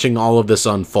and watching all of this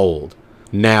unfold.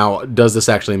 Now, does this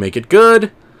actually make it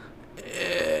good?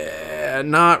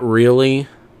 Not really.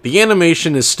 The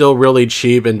animation is still really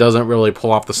cheap and doesn't really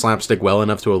pull off the slapstick well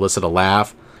enough to elicit a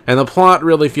laugh, and the plot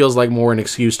really feels like more an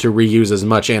excuse to reuse as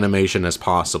much animation as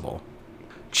possible.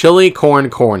 Chili Corn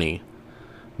Corny.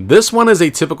 This one is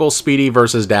a typical Speedy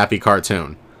vs. Daffy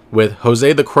cartoon, with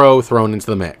Jose the Crow thrown into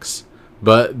the mix.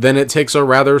 But then it takes a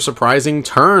rather surprising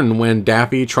turn when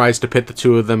Daffy tries to pit the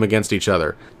two of them against each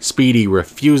other. Speedy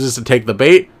refuses to take the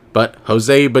bait, but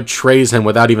Jose betrays him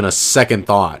without even a second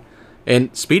thought.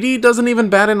 And Speedy doesn't even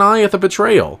bat an eye at the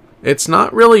betrayal. It's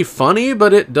not really funny,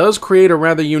 but it does create a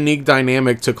rather unique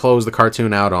dynamic to close the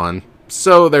cartoon out on.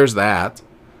 So there's that.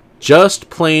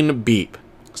 Just Plain Beep.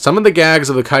 Some of the gags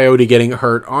of the coyote getting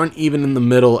hurt aren't even in the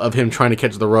middle of him trying to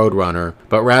catch the Roadrunner,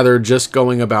 but rather just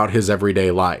going about his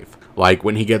everyday life. Like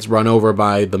when he gets run over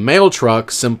by the mail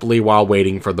truck simply while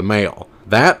waiting for the mail.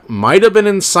 That might have been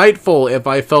insightful if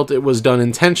I felt it was done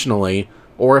intentionally,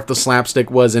 or if the slapstick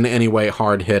was in any way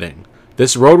hard-hitting.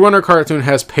 This Roadrunner cartoon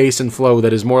has pace and flow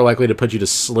that is more likely to put you to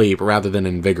sleep rather than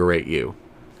invigorate you.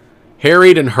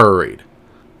 Harried and Hurried.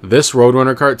 This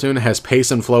Roadrunner cartoon has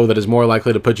pace and flow that is more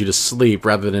likely to put you to sleep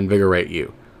rather than invigorate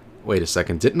you. Wait a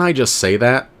second, didn't I just say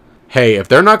that? Hey, if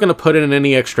they're not going to put in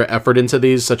any extra effort into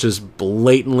these, such as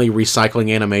blatantly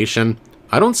recycling animation,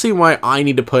 I don't see why I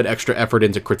need to put extra effort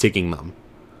into critiquing them.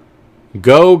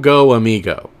 Go, go,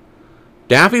 amigo.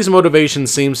 Daffy's motivation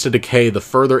seems to decay the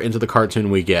further into the cartoon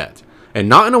we get, and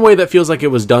not in a way that feels like it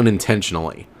was done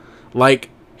intentionally. Like,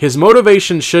 his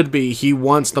motivation should be he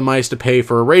wants the mice to pay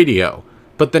for a radio,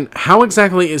 but then how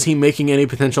exactly is he making any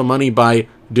potential money by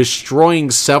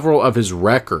destroying several of his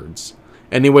records?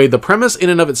 Anyway, the premise in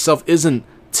and of itself isn't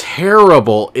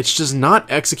terrible, it's just not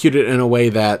executed in a way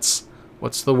that's,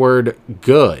 what's the word,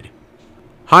 good.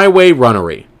 Highway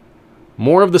runnery.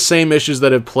 More of the same issues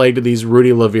that have plagued these Rudy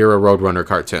Lavira Roadrunner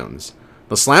cartoons.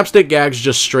 The slapstick gags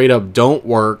just straight up don't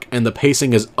work, and the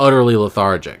pacing is utterly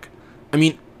lethargic. I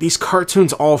mean, these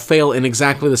cartoons all fail in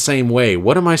exactly the same way.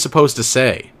 What am I supposed to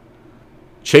say?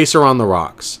 Chaser on the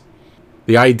Rocks.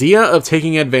 The idea of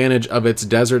taking advantage of its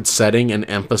desert setting and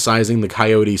emphasizing the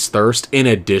coyote's thirst in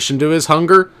addition to his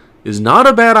hunger is not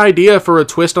a bad idea for a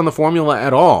twist on the formula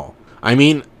at all. I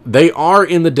mean, they are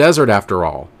in the desert after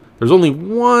all. There's only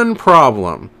one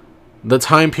problem: the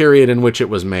time period in which it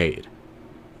was made.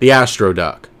 The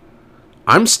Astroduck.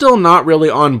 I'm still not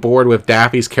really on board with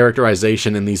Daffy's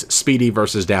characterization in these Speedy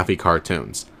vs. Daffy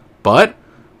cartoons, but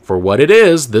for what it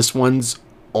is, this one's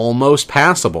almost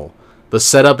passable. The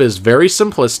setup is very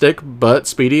simplistic, but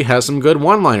Speedy has some good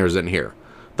one-liners in here.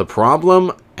 The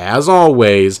problem, as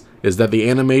always, is that the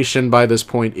animation by this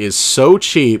point is so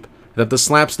cheap that the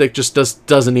slapstick just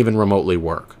doesn't even remotely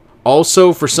work.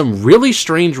 Also, for some really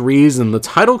strange reason, the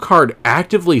title card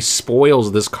actively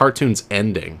spoils this cartoon's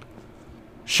ending.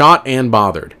 Shot and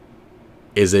bothered.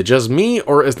 Is it just me,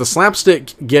 or is the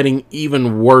slapstick getting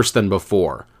even worse than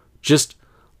before? Just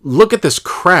look at this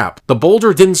crap. The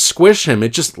boulder didn't squish him, it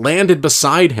just landed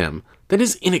beside him. That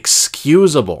is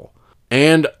inexcusable.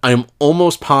 And I'm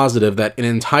almost positive that an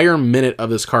entire minute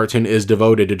of this cartoon is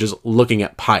devoted to just looking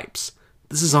at pipes.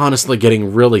 This is honestly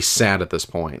getting really sad at this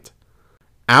point.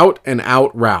 Out and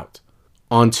out route.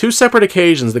 On 2 separate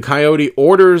occasions, the coyote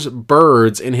orders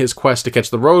birds in his quest to catch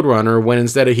the Roadrunner when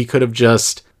instead he could have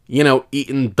just,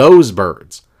 eaten those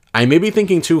birds. I may be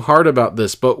thinking too hard about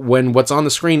this, but when what's on the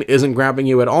screen isn't grabbing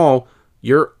you at all,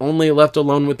 you're only left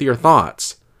alone with your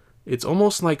thoughts. It's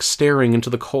almost like staring into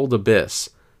the cold abyss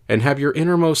and have your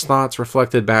innermost thoughts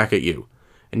reflected back at you,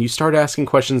 and you start asking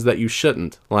questions that you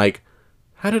shouldn't, like,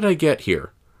 how did I get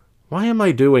here? Why am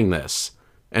I doing this?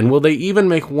 And will they even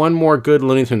make one more good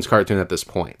Looney Tunes cartoon at this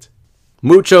point?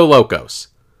 Mucho Locos.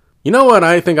 You know what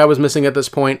I think I was missing at this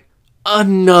point?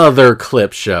 Another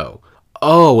clip show.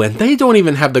 Oh, and they don't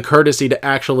even have the courtesy to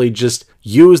actually just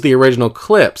use the original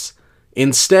clips.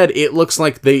 Instead, it looks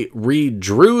like they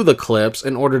redrew the clips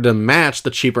in order to match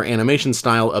the cheaper animation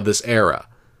style of this era.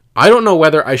 I don't know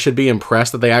whether I should be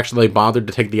impressed that they actually bothered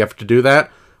to take the effort to do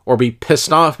that, or be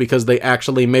pissed off because they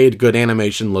actually made good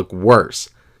animation look worse.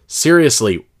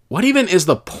 Seriously, what even is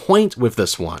the point with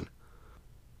this one?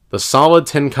 The Solid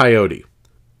Tin Coyote.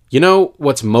 You know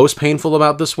what's most painful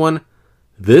about this one?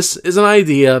 This is an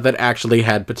idea that actually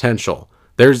had potential.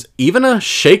 There's even a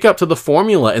shake-up to the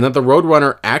formula in that the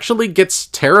Roadrunner actually gets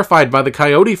terrified by the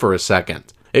coyote for a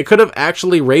second. It could have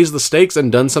actually raised the stakes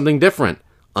and done something different.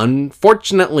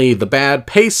 Unfortunately, the bad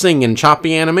pacing and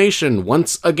choppy animation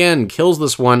once again kills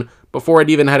this one before it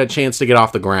even had a chance to get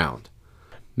off the ground.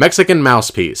 Mexican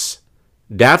Mousepiece.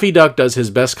 Daffy Duck does his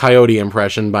best coyote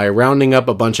impression by rounding up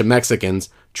a bunch of Mexicans,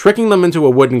 tricking them into a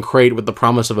wooden crate with the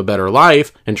promise of a better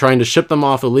life, and trying to ship them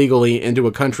off illegally into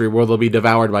a country where they'll be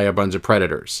devoured by a bunch of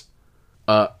predators.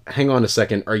 Hang on a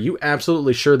second, are you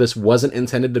absolutely sure this wasn't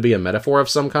intended to be a metaphor of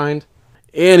some kind?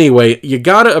 Anyway, you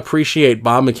gotta appreciate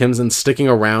Bob McKimson sticking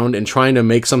around and trying to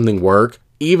make something work,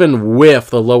 even with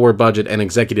the lower budget and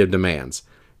executive demands.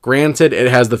 Granted,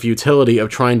 it has the futility of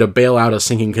trying to bail out a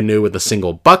sinking canoe with a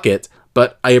single bucket,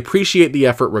 but I appreciate the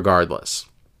effort regardless.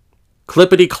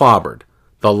 Clippity Clobbered,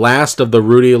 the last of the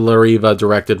Rudy Lariva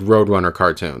directed Roadrunner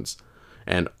cartoons.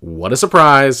 And what a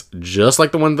surprise, just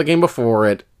like the one that came before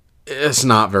it, it's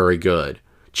not very good.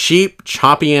 Cheap,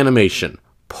 choppy animation,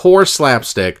 poor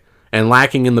slapstick, and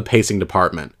lacking in the pacing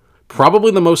department.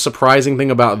 Probably the most surprising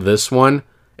thing about this one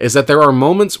is that there are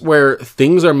moments where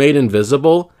things are made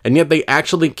invisible, and yet they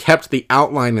actually kept the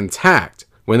outline intact,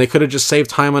 when they could have just saved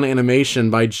time on animation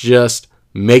by just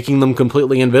making them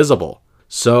completely invisible.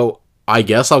 So, I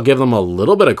guess I'll give them a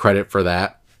little bit of credit for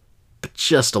that, but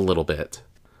just a little bit.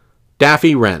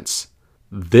 Daffy Rents.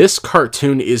 This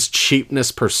cartoon is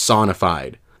cheapness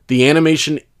personified. The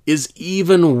animation is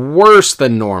even worse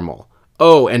than normal.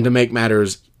 Oh, and to make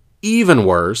matters even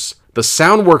worse, the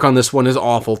sound work on this one is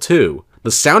awful too.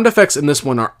 The sound effects in this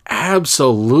one are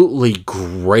absolutely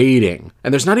grating,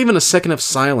 and there's not even a second of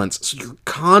silence, so you're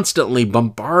constantly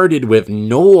bombarded with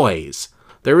noise.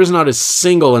 There is not a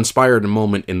single inspired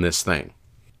moment in this thing.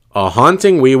 A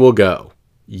haunting we will go.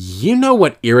 You know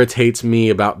what irritates me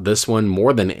about this one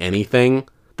more than anything?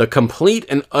 The complete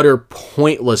and utter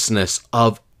pointlessness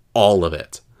of all of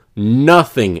it.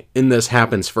 Nothing in this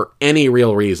happens for any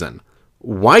real reason.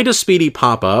 Why does Speedy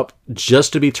pop up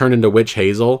just to be turned into Witch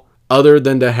Hazel, other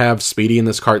than to have Speedy in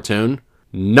this cartoon?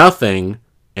 Nothing,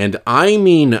 and I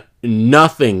mean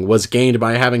nothing, was gained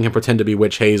by having him pretend to be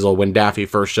Witch Hazel when Daffy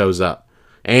first shows up.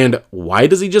 And why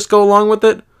does he just go along with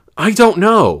it? I don't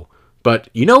know. But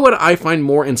you know what I find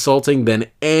more insulting than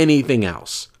anything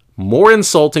else? More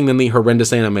insulting than the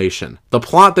horrendous animation, the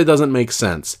plot that doesn't make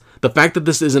sense, the fact that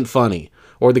this isn't funny,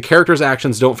 or the characters'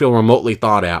 actions don't feel remotely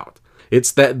thought out.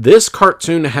 It's that this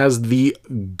cartoon has the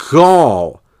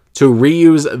gall to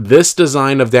reuse this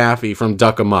design of Daffy from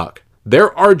Duck Amuck.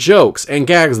 There are jokes and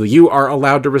gags that you are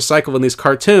allowed to recycle in these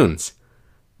cartoons.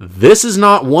 This is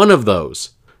not one of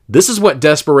those. This is what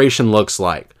desperation looks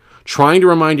like. Trying to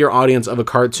remind your audience of a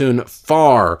cartoon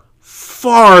far,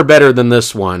 far better than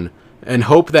this one, and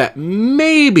hope that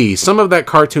maybe some of that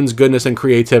cartoon's goodness and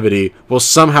creativity will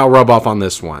somehow rub off on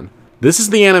this one. This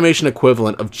is the animation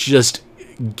equivalent of just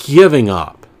giving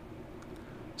up.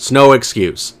 It's no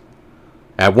excuse.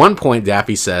 At one point,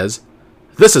 Daffy says,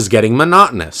 "This is getting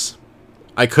monotonous."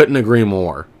 I couldn't agree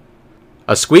more.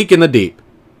 A squeak in the deep.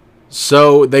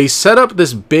 So they set up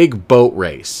this big boat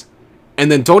race,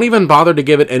 and then don't even bother to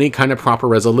give it any kind of proper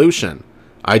resolution.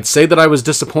 I'd say that I was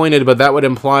disappointed, but that would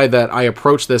imply that I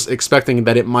approached this expecting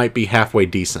that it might be halfway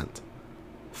decent.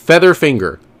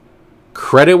 Featherfinger.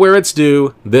 Credit where it's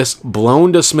due, this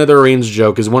blown to smithereens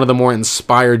joke is one of the more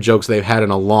inspired jokes they've had in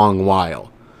a long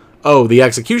while. Oh, the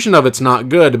execution of it's not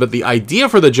good, but the idea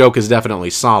for the joke is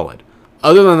definitely solid.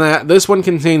 Other than that, this one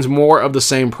contains more of the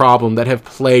same problem that have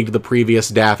plagued the previous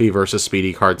Daffy vs.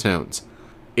 Speedy cartoons.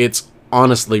 It's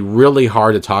honestly really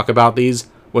hard to talk about these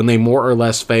when they more or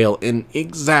less fail in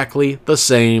exactly the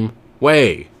same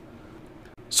way.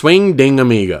 Swing Ding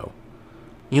Amigo.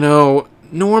 You know,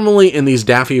 normally in these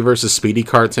Daffy vs. Speedy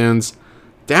cartoons,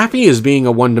 Daffy is being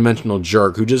a one-dimensional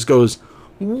jerk who just goes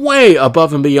way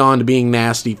above and beyond being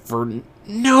nasty for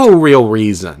no real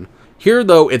reason. Here,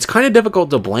 though, it's kind of difficult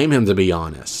to blame him, to be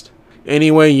honest.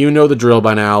 Anyway, you know the drill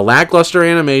by now. Lackluster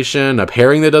animation, a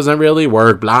pairing that doesn't really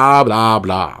work, blah, blah,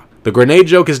 blah. The grenade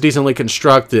joke is decently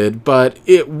constructed, but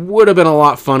it would have been a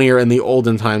lot funnier in the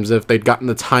olden times if they'd gotten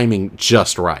the timing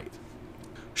just right.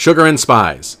 Sugar and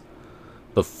Spies.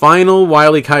 The final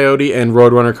Wile E. Coyote and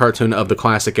Roadrunner cartoon of the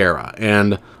classic era,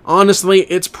 and honestly,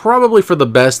 it's probably for the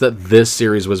best that this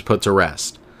series was put to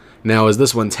rest. Now, is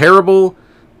this one terrible?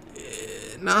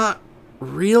 Not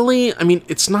really. I mean,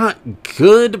 it's not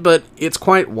good, but it's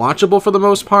quite watchable for the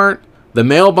most part. The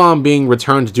mail bomb being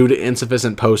returned due to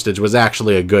insufficient postage was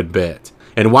actually a good bit.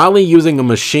 And Wile E. using a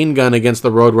machine gun against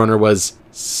the Roadrunner was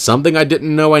something I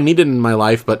didn't know I needed in my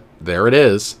life, but there it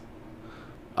is.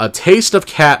 A Taste of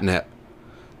Catnip.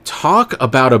 Talk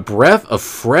about a breath of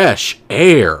fresh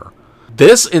air.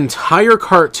 This entire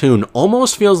cartoon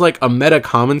almost feels like a meta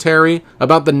commentary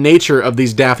about the nature of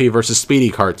these Daffy vs. Speedy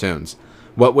cartoons.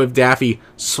 What with Daffy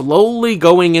slowly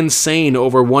going insane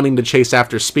over wanting to chase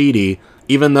after Speedy,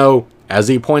 even though, as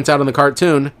he points out in the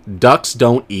cartoon, ducks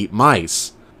don't eat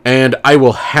mice. And I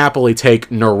will happily take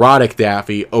neurotic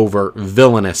Daffy over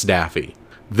villainous Daffy.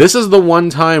 This is the one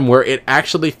time where it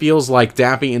actually feels like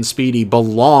Daffy and Speedy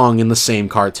belong in the same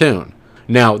cartoon.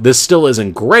 Now, this still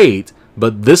isn't great,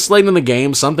 but this late in the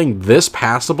game, something this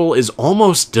passable is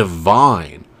almost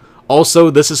divine. Also,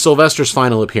 this is Sylvester's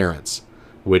final appearance,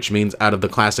 which means out of the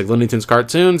classic Looney Tunes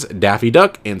cartoons, Daffy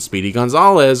Duck and Speedy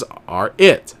Gonzales are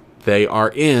it. They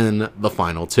are in the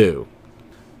final two.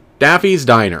 Daffy's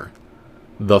Diner.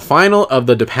 The final of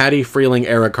the DePatie Freeling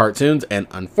era cartoons, and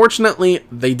unfortunately,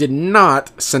 they did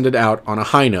not send it out on a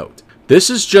high note. This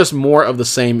is just more of the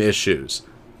same issues.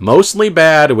 Mostly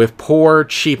bad with poor,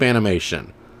 cheap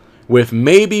animation. With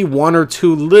maybe one or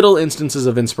two little instances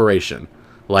of inspiration.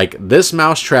 Like this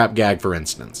mousetrap gag, for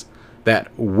instance.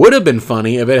 That would have been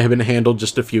funny if it had been handled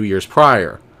just a few years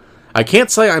prior. I can't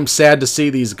say I'm sad to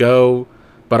see these go,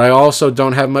 but I also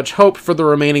don't have much hope for the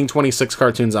remaining 26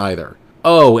 cartoons either.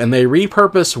 Oh, and they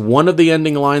repurpose one of the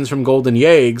ending lines from Golden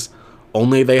Yeags,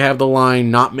 only they have the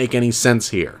line not make any sense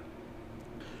here.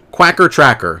 Quacker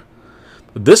Tracker.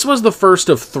 This was the first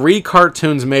of 3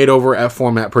 cartoons made over at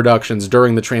Format Productions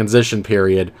during the transition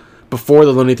period, before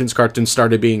the Looney Tunes cartoon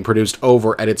started being produced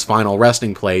over at its final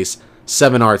resting place,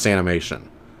 7 Arts Animation.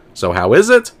 So how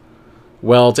is it?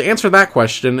 Well, to answer that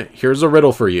question, here's a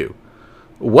riddle for you.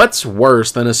 What's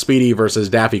worse than a Speedy vs.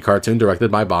 Daffy cartoon directed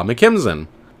by Bob McKimson?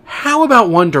 How about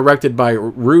one directed by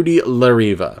Rudy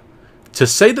Lariva? To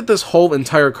say that this whole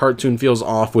entire cartoon feels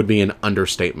off would be an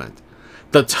understatement.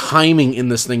 The timing in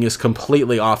this thing is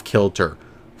completely off kilter,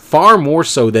 far more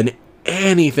so than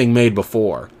anything made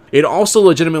before. It also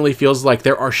legitimately feels like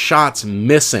there are shots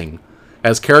missing,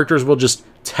 as characters will just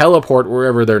teleport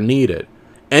wherever they're needed.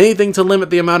 Anything to limit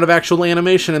the amount of actual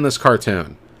animation in this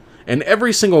cartoon. And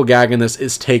every single gag in this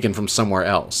is taken from somewhere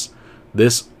else.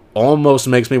 This almost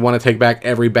makes me want to take back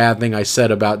every bad thing I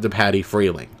said about DePatie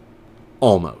Freeling.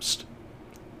 Almost.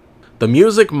 The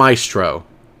music maestro.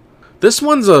 This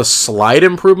one's a slight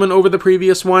improvement over the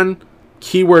previous one,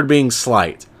 keyword being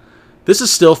slight. This is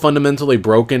still fundamentally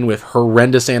broken with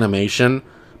horrendous animation,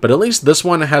 but at least this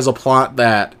one has a plot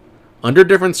that, under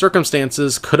different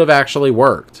circumstances, could have actually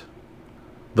worked.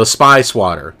 The Spy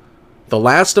Swatter. The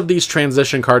last of these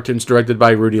transition cartoons directed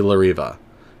by Rudy Lariva.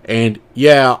 And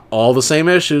yeah, all the same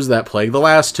issues that plague the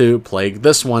last two plague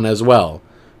this one as well.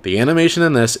 The animation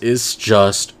in this is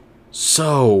just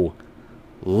so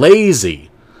lazy.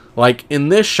 Like in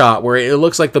this shot where it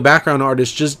looks like the background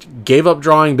artist just gave up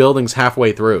drawing buildings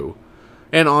halfway through.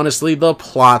 And honestly, the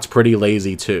plot's pretty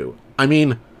lazy too. I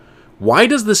mean, why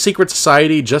does the secret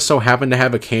society just so happen to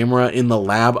have a camera in the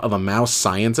lab of a mouse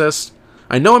scientist?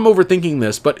 I know I'm overthinking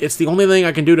this, but it's the only thing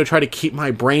I can do to try to keep my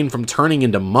brain from turning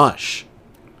into mush.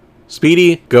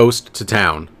 Speedy goes to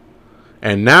town.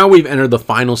 And now we've entered the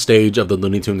final stage of the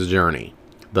Looney Tunes journey.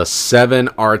 The 7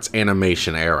 Arts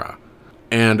animation era.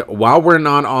 And while we're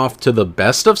not off to the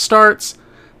best of starts,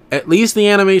 at least the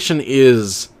animation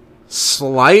is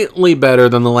slightly better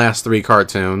than the last 3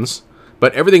 cartoons.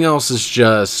 But everything else is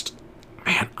just...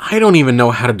 man, I don't even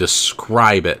know how to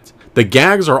describe it. The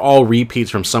gags are all repeats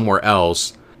from somewhere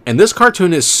else, and this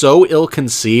cartoon is so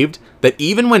ill-conceived that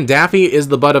even when Daffy is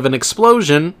the butt of an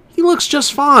explosion, he looks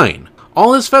just fine.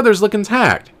 All his feathers look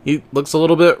intact. He looks a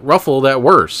little bit ruffled at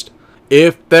worst.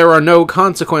 If there are no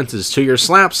consequences to your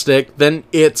slapstick, then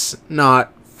it's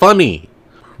not funny.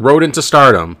 Rode into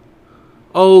stardom.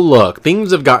 Oh look,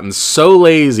 things have gotten so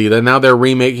lazy that now they're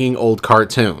remaking old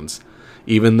cartoons,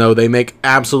 even though they make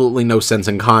absolutely no sense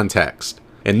in context.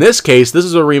 In this case, this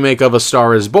is a remake of A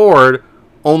Star is Born,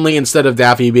 only instead of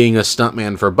Daffy being a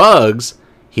stuntman for Bugs,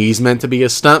 he's meant to be a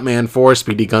stuntman for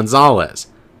Speedy Gonzales.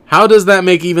 How does that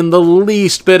make even the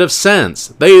least bit of sense?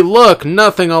 They look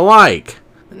nothing alike.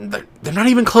 They're not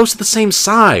even close to the same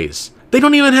size. They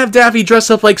don't even have Daffy dress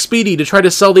up like Speedy to try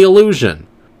to sell the illusion.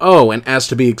 Oh, and as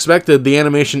to be expected, the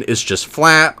animation is just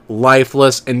flat,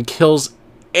 lifeless, and kills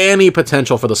any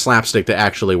potential for the slapstick to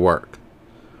actually work.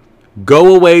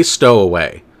 Go away,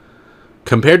 stowaway.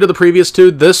 Compared to the previous two,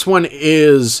 this one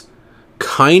is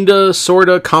kinda,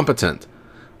 sorta competent.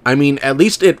 I mean, at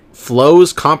least it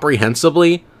flows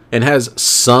comprehensibly and has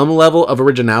some level of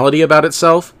originality about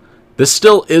itself. This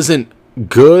still isn't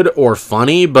good or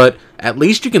funny, but at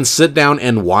least you can sit down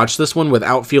and watch this one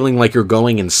without feeling like you're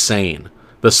going insane.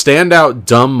 The standout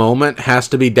dumb moment has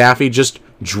to be Daffy just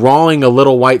drawing a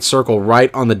little white circle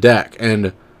right on the deck,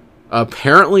 and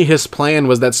apparently his plan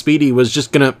was that Speedy was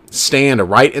just gonna stand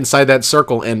right inside that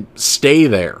circle and stay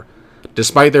there,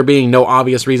 despite there being no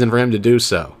obvious reason for him to do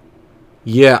so.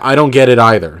 Yeah, I don't get it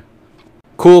either.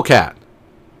 Cool Cat.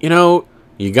 You know,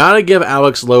 you gotta give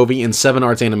Alex Lovey and 7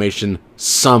 Arts Animation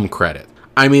some credit.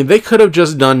 I mean, they could have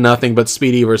just done nothing but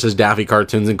Speedy vs. Daffy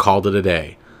cartoons and called it a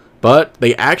day. But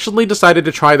they actually decided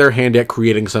to try their hand at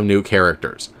creating some new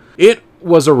characters. It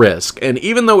was a risk, and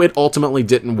even though it ultimately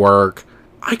didn't work,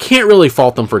 I can't really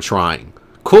fault them for trying.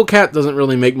 Cool Cat doesn't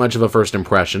really make much of a first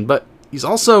impression, but he's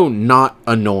also not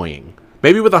annoying.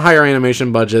 Maybe with a higher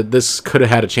animation budget, this could have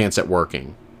had a chance at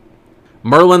working.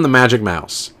 Merlin the Magic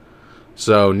Mouse.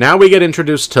 So now we get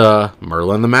introduced to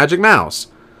Merlin the Magic Mouse,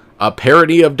 a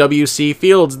parody of W.C.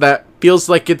 Fields that feels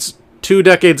like it's 2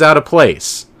 decades out of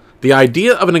place. The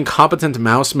idea of an incompetent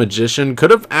mouse magician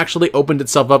could have actually opened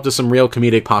itself up to some real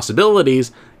comedic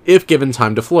possibilities if given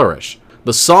time to flourish.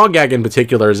 The saw gag in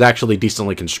particular is actually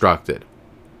decently constructed.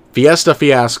 Fiesta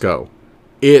Fiasco.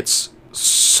 It's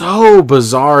so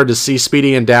bizarre to see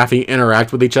Speedy and Daffy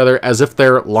interact with each other as if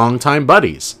they're longtime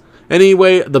buddies.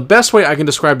 Anyway, the best way I can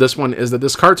describe this one is that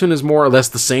this cartoon is more or less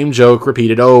the same joke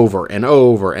repeated over and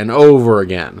over and over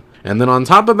again. And then on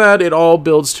top of that, it all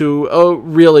builds to a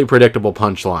really predictable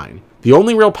punchline. The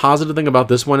only real positive thing about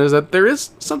this one is that there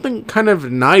is something kind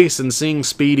of nice in seeing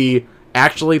Speedy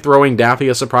actually throwing Daffy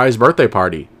a surprise birthday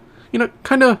party. You know,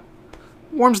 kind of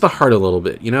warms the heart a little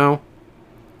bit, you know?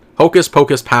 Hocus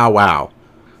Pocus Pow Wow.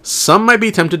 Some might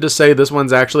be tempted to say this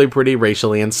one's actually pretty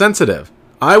racially insensitive.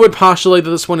 I would postulate that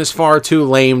this one is far too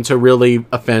lame to really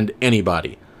offend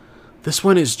anybody. This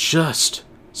one is just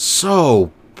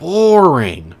so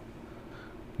boring.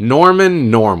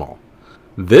 Norman Normal.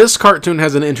 This cartoon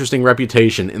has an interesting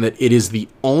reputation in that it is the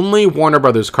only Warner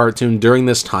Brothers cartoon during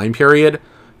this time period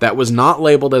that was not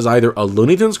labeled as either a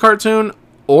Looney Tunes cartoon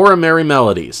or a Merry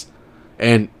Melodies.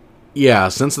 And yeah,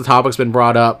 since the topic's been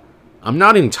brought up, I'm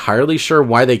not entirely sure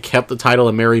why they kept the title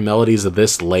of Merry Melodies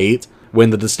this late,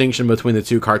 when the distinction between the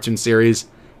two cartoon series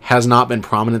has not been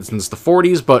prominent since the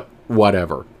 40s, but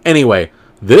whatever. Anyway,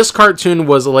 this cartoon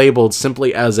was labeled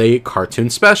simply as a cartoon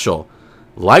special,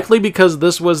 likely because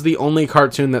this was the only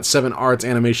cartoon that 7 Arts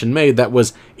Animation made that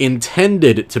was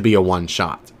intended to be a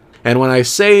one-shot. And when I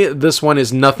say this one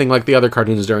is nothing like the other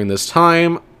cartoons during this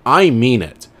time, I mean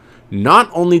it.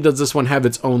 Not only does this one have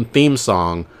its own theme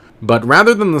song, but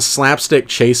rather than the slapstick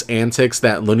chase antics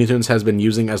that Looney Tunes has been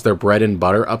using as their bread and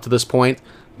butter up to this point,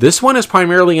 this one is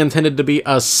primarily intended to be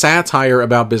a satire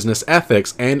about business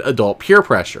ethics and adult peer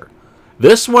pressure.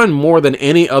 This one, more than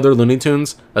any other Looney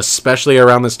Tunes, especially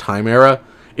around this time era,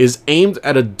 is aimed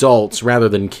at adults rather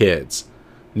than kids.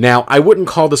 Now, I wouldn't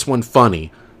call this one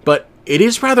funny, but it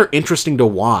is rather interesting to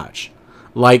watch.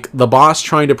 Like, the boss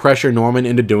trying to pressure Norman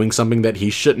into doing something that he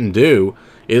shouldn't do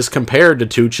is compared to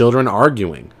 2 children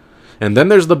arguing. And then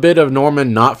there's the bit of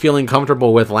Norman not feeling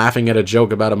comfortable with laughing at a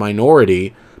joke about a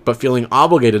minority, but feeling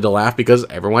obligated to laugh because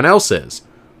everyone else is.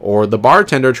 Or the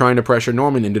bartender trying to pressure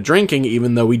Norman into drinking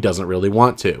even though he doesn't really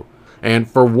want to. And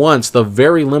for once, the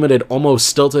very limited, almost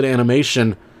stilted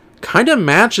animation kind of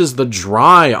matches the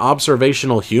dry,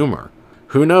 observational humor.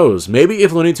 Who knows, maybe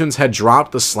if Looney Tunes had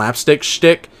dropped the slapstick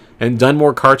shtick and done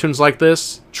more cartoons like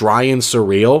this, dry and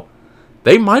surreal,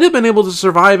 they might have been able to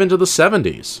survive into the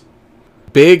 70s.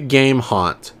 Big Game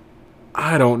Haunt.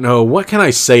 I don't know, what can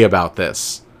I say about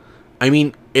this? I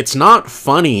mean, it's not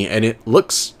funny and it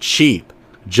looks cheap,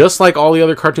 just like all the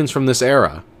other cartoons from this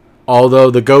era.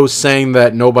 Although the ghost saying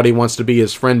that nobody wants to be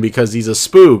his friend because he's a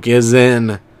spook is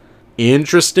an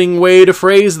interesting way to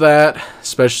phrase that,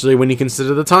 especially when you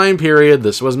consider the time period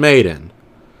this was made in.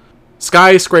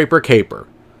 Skyscraper Caper.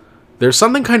 There's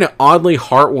something kind of oddly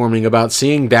heartwarming about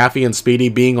seeing Daffy and Speedy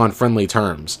being on friendly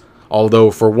terms.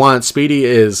 Although, for once, Speedy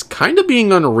is kind of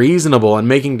being unreasonable and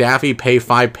making Daffy pay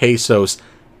 5 pesos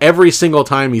every single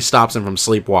time he stops him from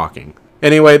sleepwalking.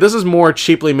 Anyway, this is more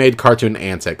cheaply made cartoon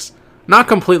antics. Not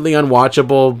completely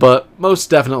unwatchable, but most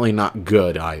definitely not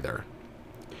good either.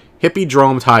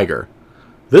 Hippie-Drome Tiger.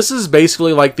 This is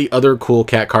basically like the other Cool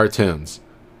Cat cartoons.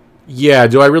 Yeah,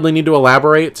 do I really need to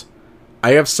elaborate?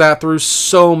 I have sat through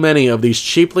so many of these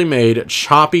cheaply made,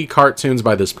 choppy cartoons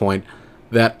by this point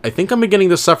that I think I'm beginning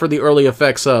to suffer the early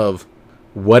effects of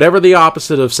whatever the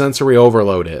opposite of sensory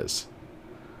overload is.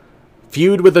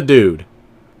 Feud with a Dude.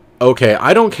 Okay,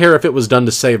 I don't care if it was done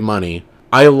to save money.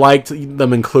 I liked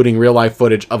them including real-life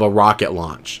footage of a rocket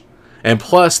launch. And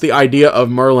plus, the idea of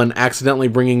Merlin accidentally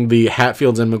bringing the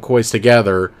Hatfields and McCoys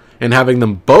together and having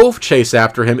them both chase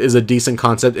after him is a decent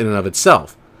concept in and of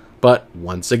itself. But,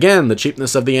 once again, the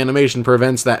cheapness of the animation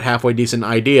prevents that halfway decent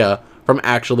idea from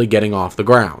actually getting off the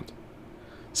ground.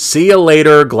 See Ya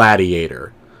Later,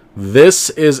 Gladiator. This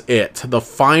is it, the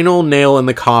final nail in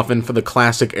the coffin for the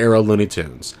classic era Looney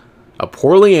Tunes. A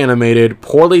poorly animated,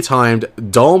 poorly timed,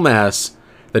 dull mess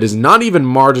that is not even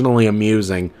marginally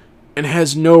amusing and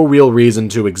has no real reason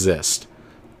to exist.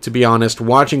 To be honest,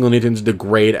 watching Looney Tunes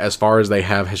degrade as far as they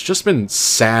have has just been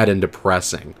sad and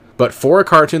depressing. But for a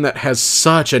cartoon that has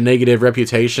such a negative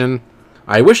reputation,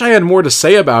 I wish I had more to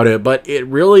say about it, but it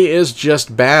really is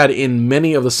just bad in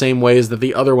many of the same ways that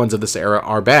the other ones of this era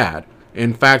are bad.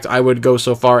 In fact, I would go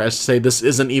so far as to say this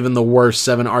isn't even the worst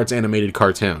 7 Arts animated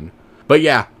cartoon. But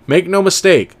yeah, make no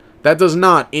mistake, that does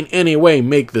not in any way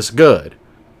make this good.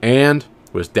 And,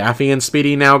 with Daffy and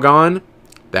Speedy now gone,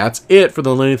 that's it for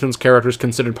the Looney Tunes characters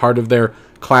considered part of their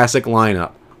classic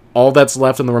lineup. All that's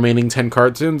left in the remaining 10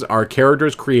 cartoons are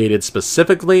characters created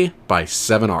specifically by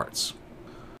 7 Arts.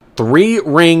 3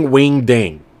 Ring Wing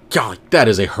Ding. God, that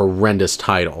is a horrendous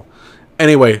title.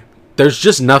 Anyway, there's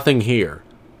just nothing here.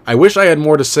 I wish I had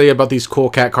more to say about these Cool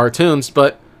Cat cartoons,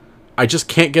 but I just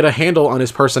can't get a handle on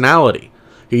his personality.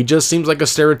 He just seems like a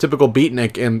stereotypical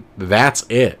beatnik, and that's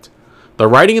it. The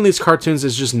writing in these cartoons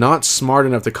is just not smart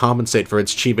enough to compensate for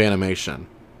its cheap animation.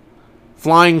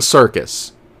 Flying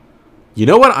Circus. You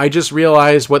know what I just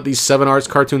realized what these 7 Arts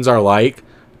cartoons are like?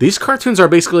 These cartoons are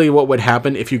basically what would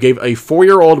happen if you gave a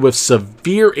 4-year-old with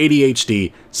severe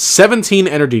ADHD 17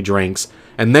 energy drinks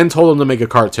and then told him to make a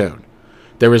cartoon.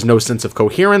 There is no sense of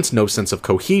coherence, no sense of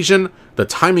cohesion, the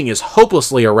timing is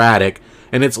hopelessly erratic,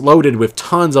 and it's loaded with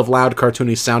tons of loud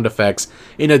cartoony sound effects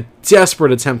in a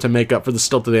desperate attempt to make up for the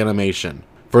stilted animation.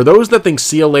 For those that think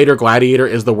See Ya Later, Gladiator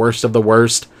is the worst of the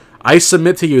worst, I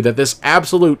submit to you that this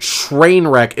absolute train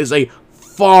wreck is a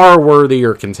far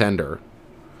worthier contender.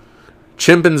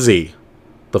 Chimpanzee,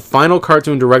 the final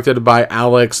cartoon directed by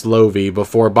Alex Lovey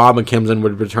before Bob McKimson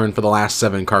would return for the last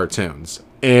 7 cartoons.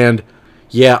 And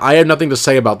yeah, I have nothing to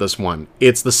say about this one.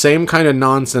 It's the same kind of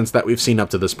nonsense that we've seen up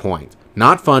to this point.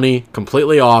 Not funny,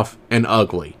 completely off, and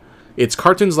ugly. It's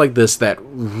cartoons like this that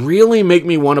really make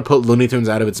me want to put Looney Tunes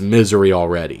out of its misery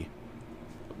already.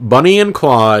 Bunny and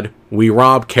Claude, we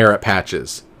rob carrot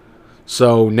patches.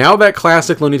 So now that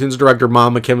classic Looney Tunes director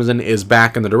Bob McKimson is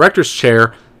back in the director's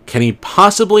chair, can he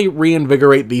possibly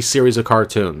reinvigorate these series of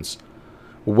cartoons?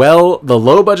 Well, the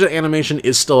low-budget animation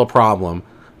is still a problem,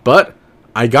 but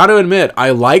I gotta admit,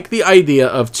 I like the idea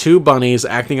of 2 bunnies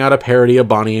acting out a parody of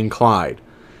Bonnie and Clyde.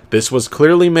 This was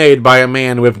clearly made by a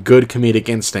man with good comedic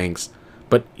instincts,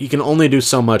 but he can only do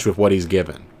so much with what he's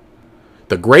given.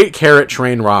 The Great Carrot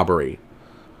Train Robbery.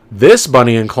 This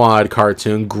Bunny and Clyde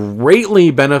cartoon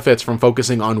greatly benefits from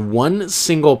focusing on one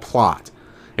single plot,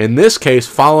 in this case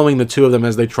following the 2 of them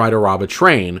as they try to rob a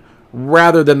train,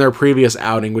 rather than their previous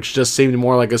outing, which just seemed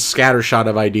more like a scattershot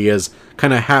of ideas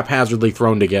kind of haphazardly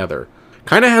thrown together.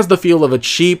 Kind of has the feel of a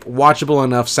cheap, watchable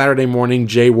enough Saturday morning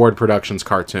J. Ward Productions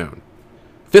cartoon.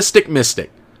 Fistic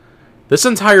Mystic. This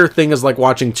entire thing is like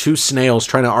watching 2 snails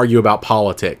trying to argue about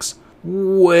politics.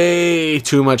 Way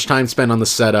too much time spent on the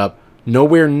setup,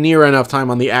 nowhere near enough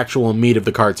time on the actual meat of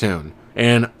the cartoon.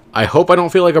 And I hope I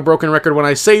don't feel like a broken record when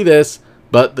I say this,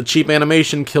 but the cheap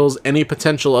animation kills any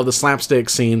potential of the slapstick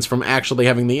scenes from actually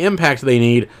having the impact they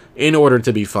need in order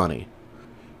to be funny.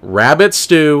 Rabbit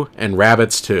Stew and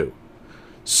Rabbits 2.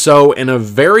 So, in a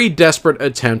very desperate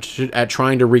attempt at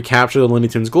trying to recapture the Looney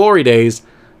Tunes glory days,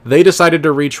 they decided to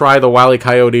retry the Wile E.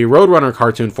 Coyote Roadrunner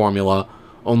cartoon formula,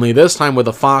 only this time with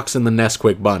a fox and the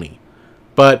Nesquik bunny.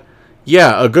 But,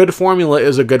 yeah, a good formula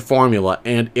is a good formula,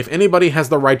 and if anybody has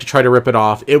the right to try to rip it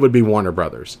off, it would be Warner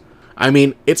Brothers. I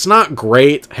mean, it's not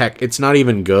great, heck, it's not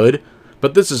even good,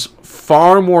 but this is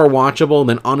far more watchable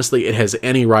than honestly it has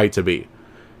any right to be.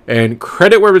 And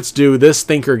credit where it's due, this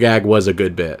thinker gag was a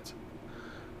good bit.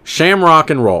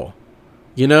 Shamrock and Roll.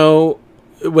 You know,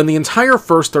 when the entire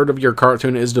first third of your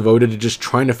cartoon is devoted to just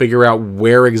trying to figure out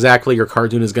where exactly your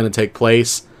cartoon is going to take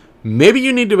place, maybe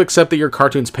you need to accept that your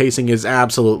cartoon's pacing is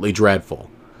absolutely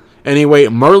dreadful. Anyway,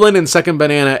 Merlin and Second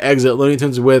Banana exit Looney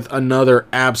Tunes with another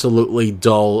absolutely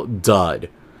dull dud.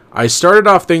 I started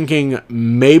off thinking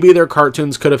maybe their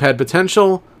cartoons could have had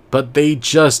potential, but they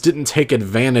just didn't take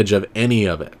advantage of any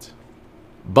of it.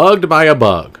 Bugged by a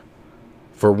Bug.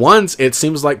 For once, it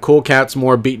seems like Cool Cat's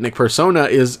more beatnik persona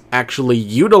is actually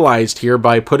utilized here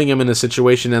by putting him in a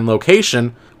situation and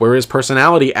location where his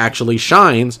personality actually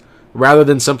shines, rather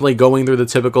than simply going through the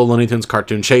typical Looney Tunes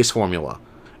cartoon chase formula.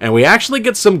 And we actually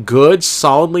get some good,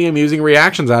 solidly amusing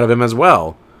reactions out of him as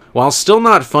well. While still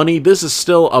not funny, this is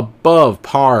still above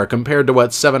par compared to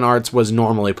what 7 Arts was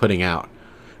normally putting out,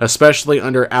 especially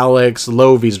under Alex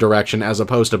Lovey's direction as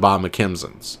opposed to Bob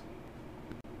McKimson's.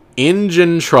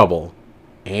 Engine Trouble.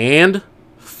 And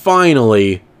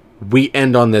finally, we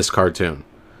end on this cartoon.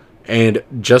 And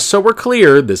just so we're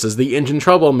clear, this is the Engine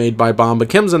Trouble made by Bob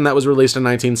McKimson that was released in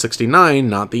 1969,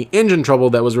 not the Engine Trouble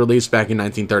that was released back in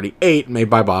 1938 made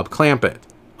by Bob Clampett.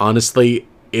 Honestly,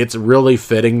 it's really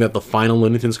fitting that the final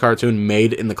Looney Tunes cartoon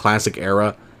made in the classic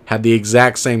era had the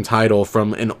exact same title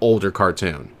from an older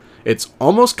cartoon. It's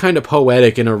almost kind of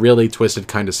poetic in a really twisted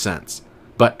kind of sense.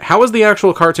 But how is the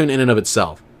actual cartoon in and of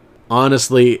itself?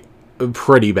 Honestly,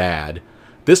 pretty bad.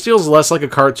 This feels less like a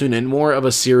cartoon and more of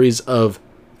a series of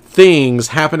things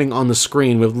happening on the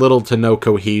screen with little to no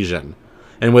cohesion,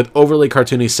 and with overly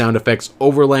cartoony sound effects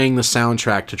overlaying the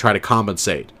soundtrack to try to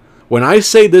compensate. When I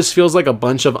say this feels like a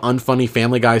bunch of unfunny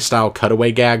Family Guy style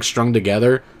cutaway gags strung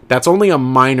together, that's only a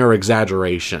minor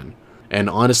exaggeration. And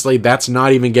honestly, that's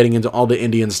not even getting into all the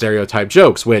Indian stereotype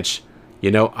jokes, which,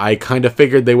 you know, I kind of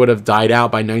figured they would have died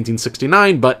out by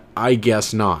 1969, but I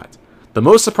guess not. The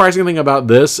most surprising thing about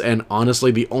this, and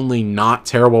honestly the only not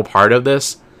terrible part of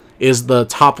this, is the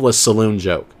topless saloon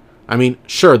joke. I mean,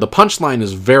 sure, the punchline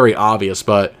is very obvious,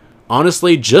 but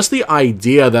honestly, just the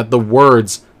idea that the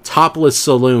words topless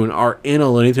saloon are in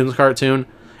a Looney Tunes cartoon,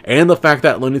 and the fact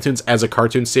that Looney Tunes as a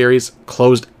cartoon series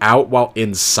closed out while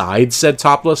inside said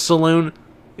topless saloon,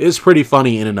 is pretty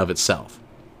funny in and of itself.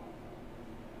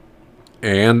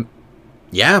 And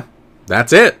yeah,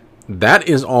 that's it. That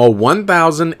is all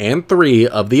 1,003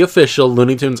 of the official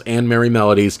Looney Tunes and Merry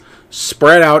Melodies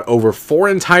spread out over 4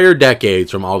 entire decades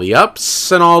from all the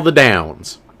ups and all the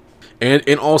downs. And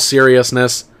in all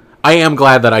seriousness, I am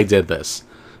glad that I did this.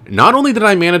 Not only did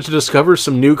I manage to discover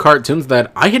some new cartoons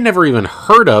that I had never even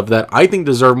heard of that I think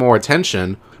deserve more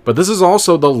attention, But this is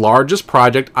also the largest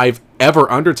project I've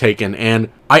ever undertaken, and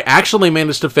I actually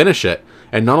managed to finish it.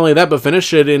 And not only that, but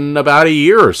finish it in about a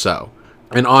year or so.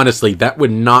 And honestly, that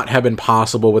would not have been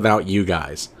possible without you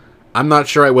guys. I'm not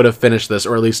sure I would have finished this,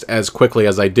 or at least as quickly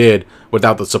as I did,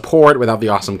 without the support, without the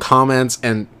awesome comments,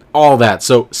 and all that.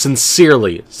 So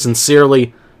sincerely,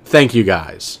 thank you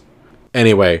guys.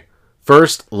 Anyway,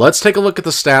 first, let's take a look at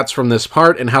the stats from this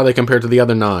part and how they compare to the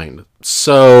other 9.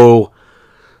 So,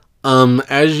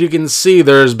 as you can see,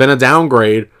 there's been a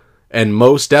downgrade, and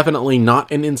most definitely not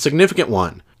an insignificant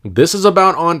one. This is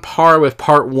about on par with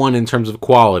part 1 in terms of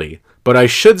quality. But I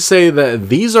should say that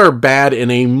these are bad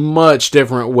in a much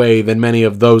different way than many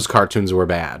of those cartoons were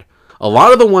bad. A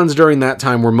lot of the ones during that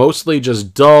time were mostly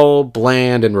just dull,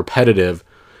 bland, and repetitive,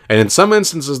 and in some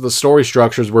instances the story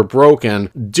structures were broken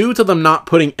due to them not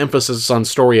putting emphasis on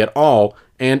story at all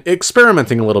and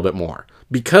experimenting a little bit more.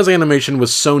 Because animation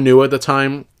was so new at the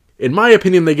time, in my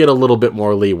opinion they get a little bit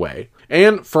more leeway.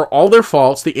 And for all their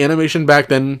faults, the animation back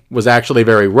then was actually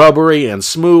very rubbery and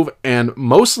smooth and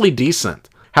mostly decent.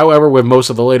 However, with most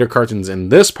of the later cartoons in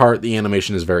this part, the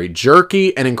animation is very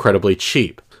jerky and incredibly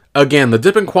cheap. Again, the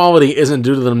dip in quality isn't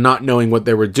due to them not knowing what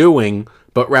they were doing,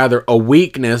 but rather a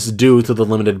weakness due to the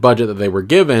limited budget that they were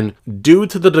given, due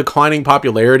to the declining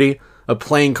popularity of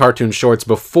playing cartoon shorts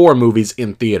before movies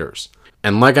in theaters.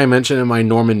 And like I mentioned in my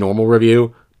Norman Normal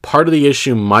review, part of the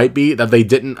issue might be that they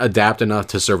didn't adapt enough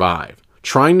to survive.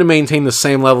 Trying to maintain the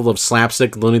same level of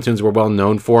slapstick Looney Tunes were well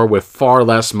known for with far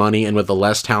less money and with a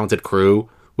less talented crew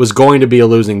was going to be a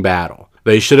losing battle.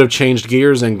 They should have changed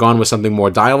gears and gone with something more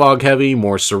dialogue heavy,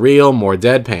 more surreal, more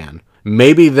deadpan.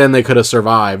 Maybe then they could have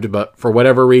survived, but for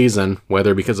whatever reason,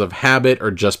 whether because of habit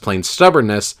or just plain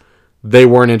stubbornness, they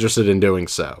weren't interested in doing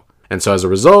so. And so as a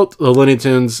result, the Looney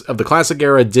Tunes of the classic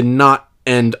era did not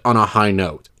end on a high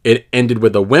note. It ended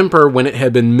with a whimper when it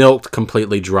had been milked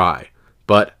completely dry.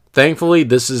 But thankfully,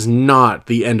 this is not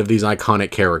the end of these iconic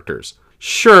characters.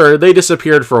 Sure, they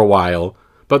disappeared for a while,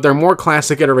 but their more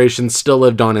classic iterations still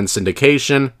lived on in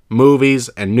syndication, movies,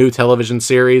 and new television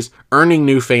series, earning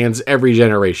new fans every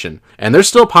generation. And they're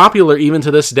still popular even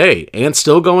to this day, and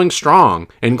still going strong,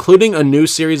 including a new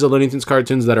series of Looney Tunes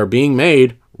cartoons that are being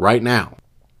made right now.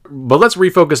 But let's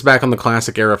refocus back on the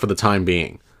classic era for the time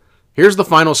being. Here's the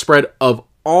final spread of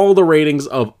all the ratings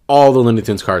of all the Looney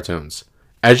Tunes cartoons.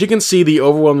 As you can see, the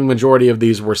overwhelming majority of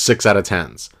these were 6 out of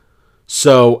 10s.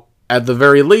 So, at the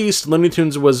very least, Looney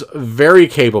Tunes was very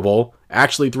capable,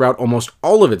 actually throughout almost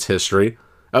all of its history,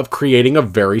 of creating a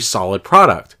very solid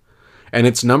product. And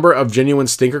its number of genuine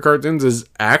stinker cartoons is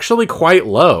actually quite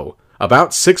low, about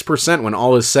 6% when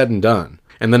all is said and done.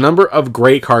 And the number of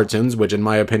great cartoons, which in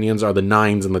my opinions are the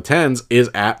 9s and the 10s, is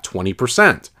at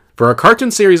 20%. For a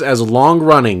cartoon series as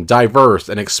long-running, diverse,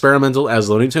 and experimental as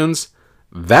Looney Tunes,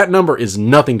 that number is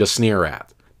nothing to sneer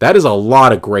at. That is a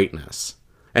lot of greatness.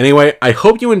 Anyway, I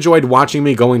hope you enjoyed watching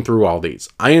me going through all these.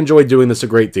 I enjoyed doing this a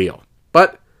great deal.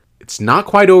 But it's not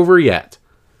quite over yet.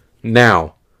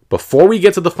 Now, before we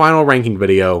get to the final ranking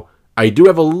video, I do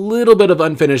have a little bit of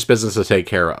unfinished business to take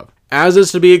care of. As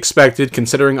is to be expected,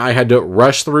 considering I had to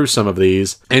rush through some of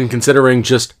these, and considering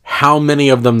just how many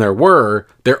of them there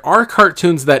are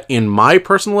cartoons that, in my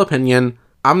personal opinion,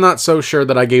 I'm not so sure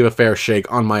that I gave a fair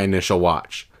shake on my initial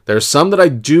watch. There's some that I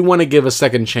do want to give a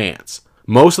second chance.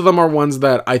 Most of them are ones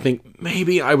that I think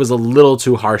maybe I was a little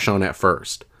too harsh on at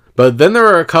first. But then there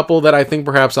are a couple that I think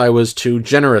perhaps I was too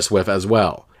generous with as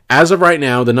well. As of right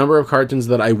now, the number of cartoons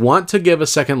that I want to give a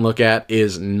second look at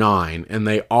is 9, and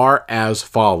they are as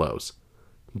follows.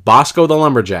 Bosco the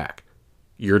Lumberjack,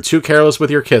 You're Too Careless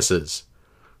with Your Kisses,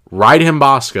 Ride Him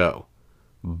Bosco,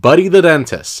 Buddy the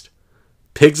Dentist,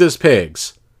 Pigs is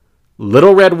Pigs,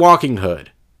 Little Red Walking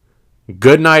Hood,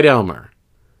 Goodnight Elmer,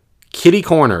 Kitty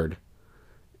Cornered,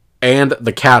 and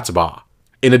The Cat's Paw.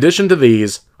 In addition to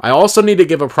these, I also need to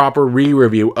give a proper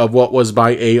re-review of what was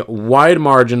by a wide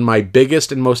margin my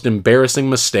biggest and most embarrassing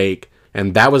mistake,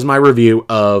 and that was my review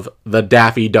of The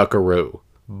Daffy Duckaroo.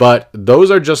 But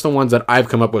those are just the ones that I've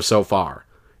come up with so far.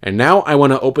 And now I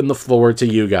want to open the floor to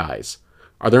you guys.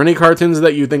 Are there any cartoons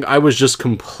that you think I was just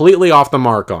completely off the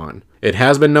mark on? It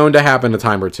has been known to happen a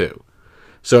time or two.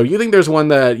 So if you think there's one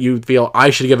that you feel I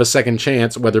should give a second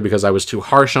chance, whether because I was too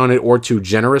harsh on it or too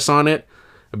generous on it,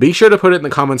 be sure to put it in the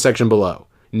comment section below.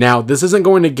 Now, this isn't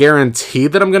going to guarantee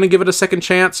that I'm going to give it a second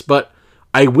chance, but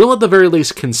I will at the very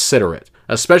least consider it,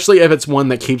 especially if it's one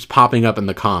that keeps popping up in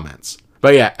the comments.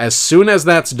 But yeah, as soon as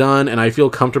that's done and I feel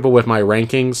comfortable with my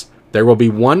rankings, there will be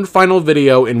one final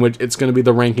video in which it's going to be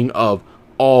the ranking of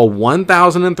all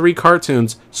 1003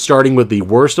 cartoons, starting with the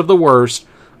worst of the worst,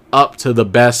 up to the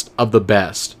best of the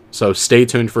best. So stay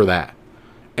tuned for that.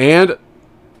 And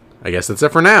I guess that's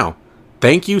it for now.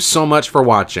 Thank you so much for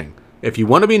watching. If you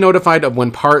want to be notified of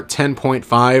when part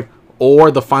 10.5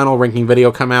 or the final ranking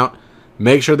video come out,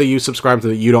 make sure that you subscribe so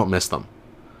that you don't miss them.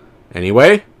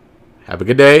 Anyway, have a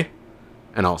good day,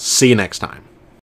 and I'll see you next time.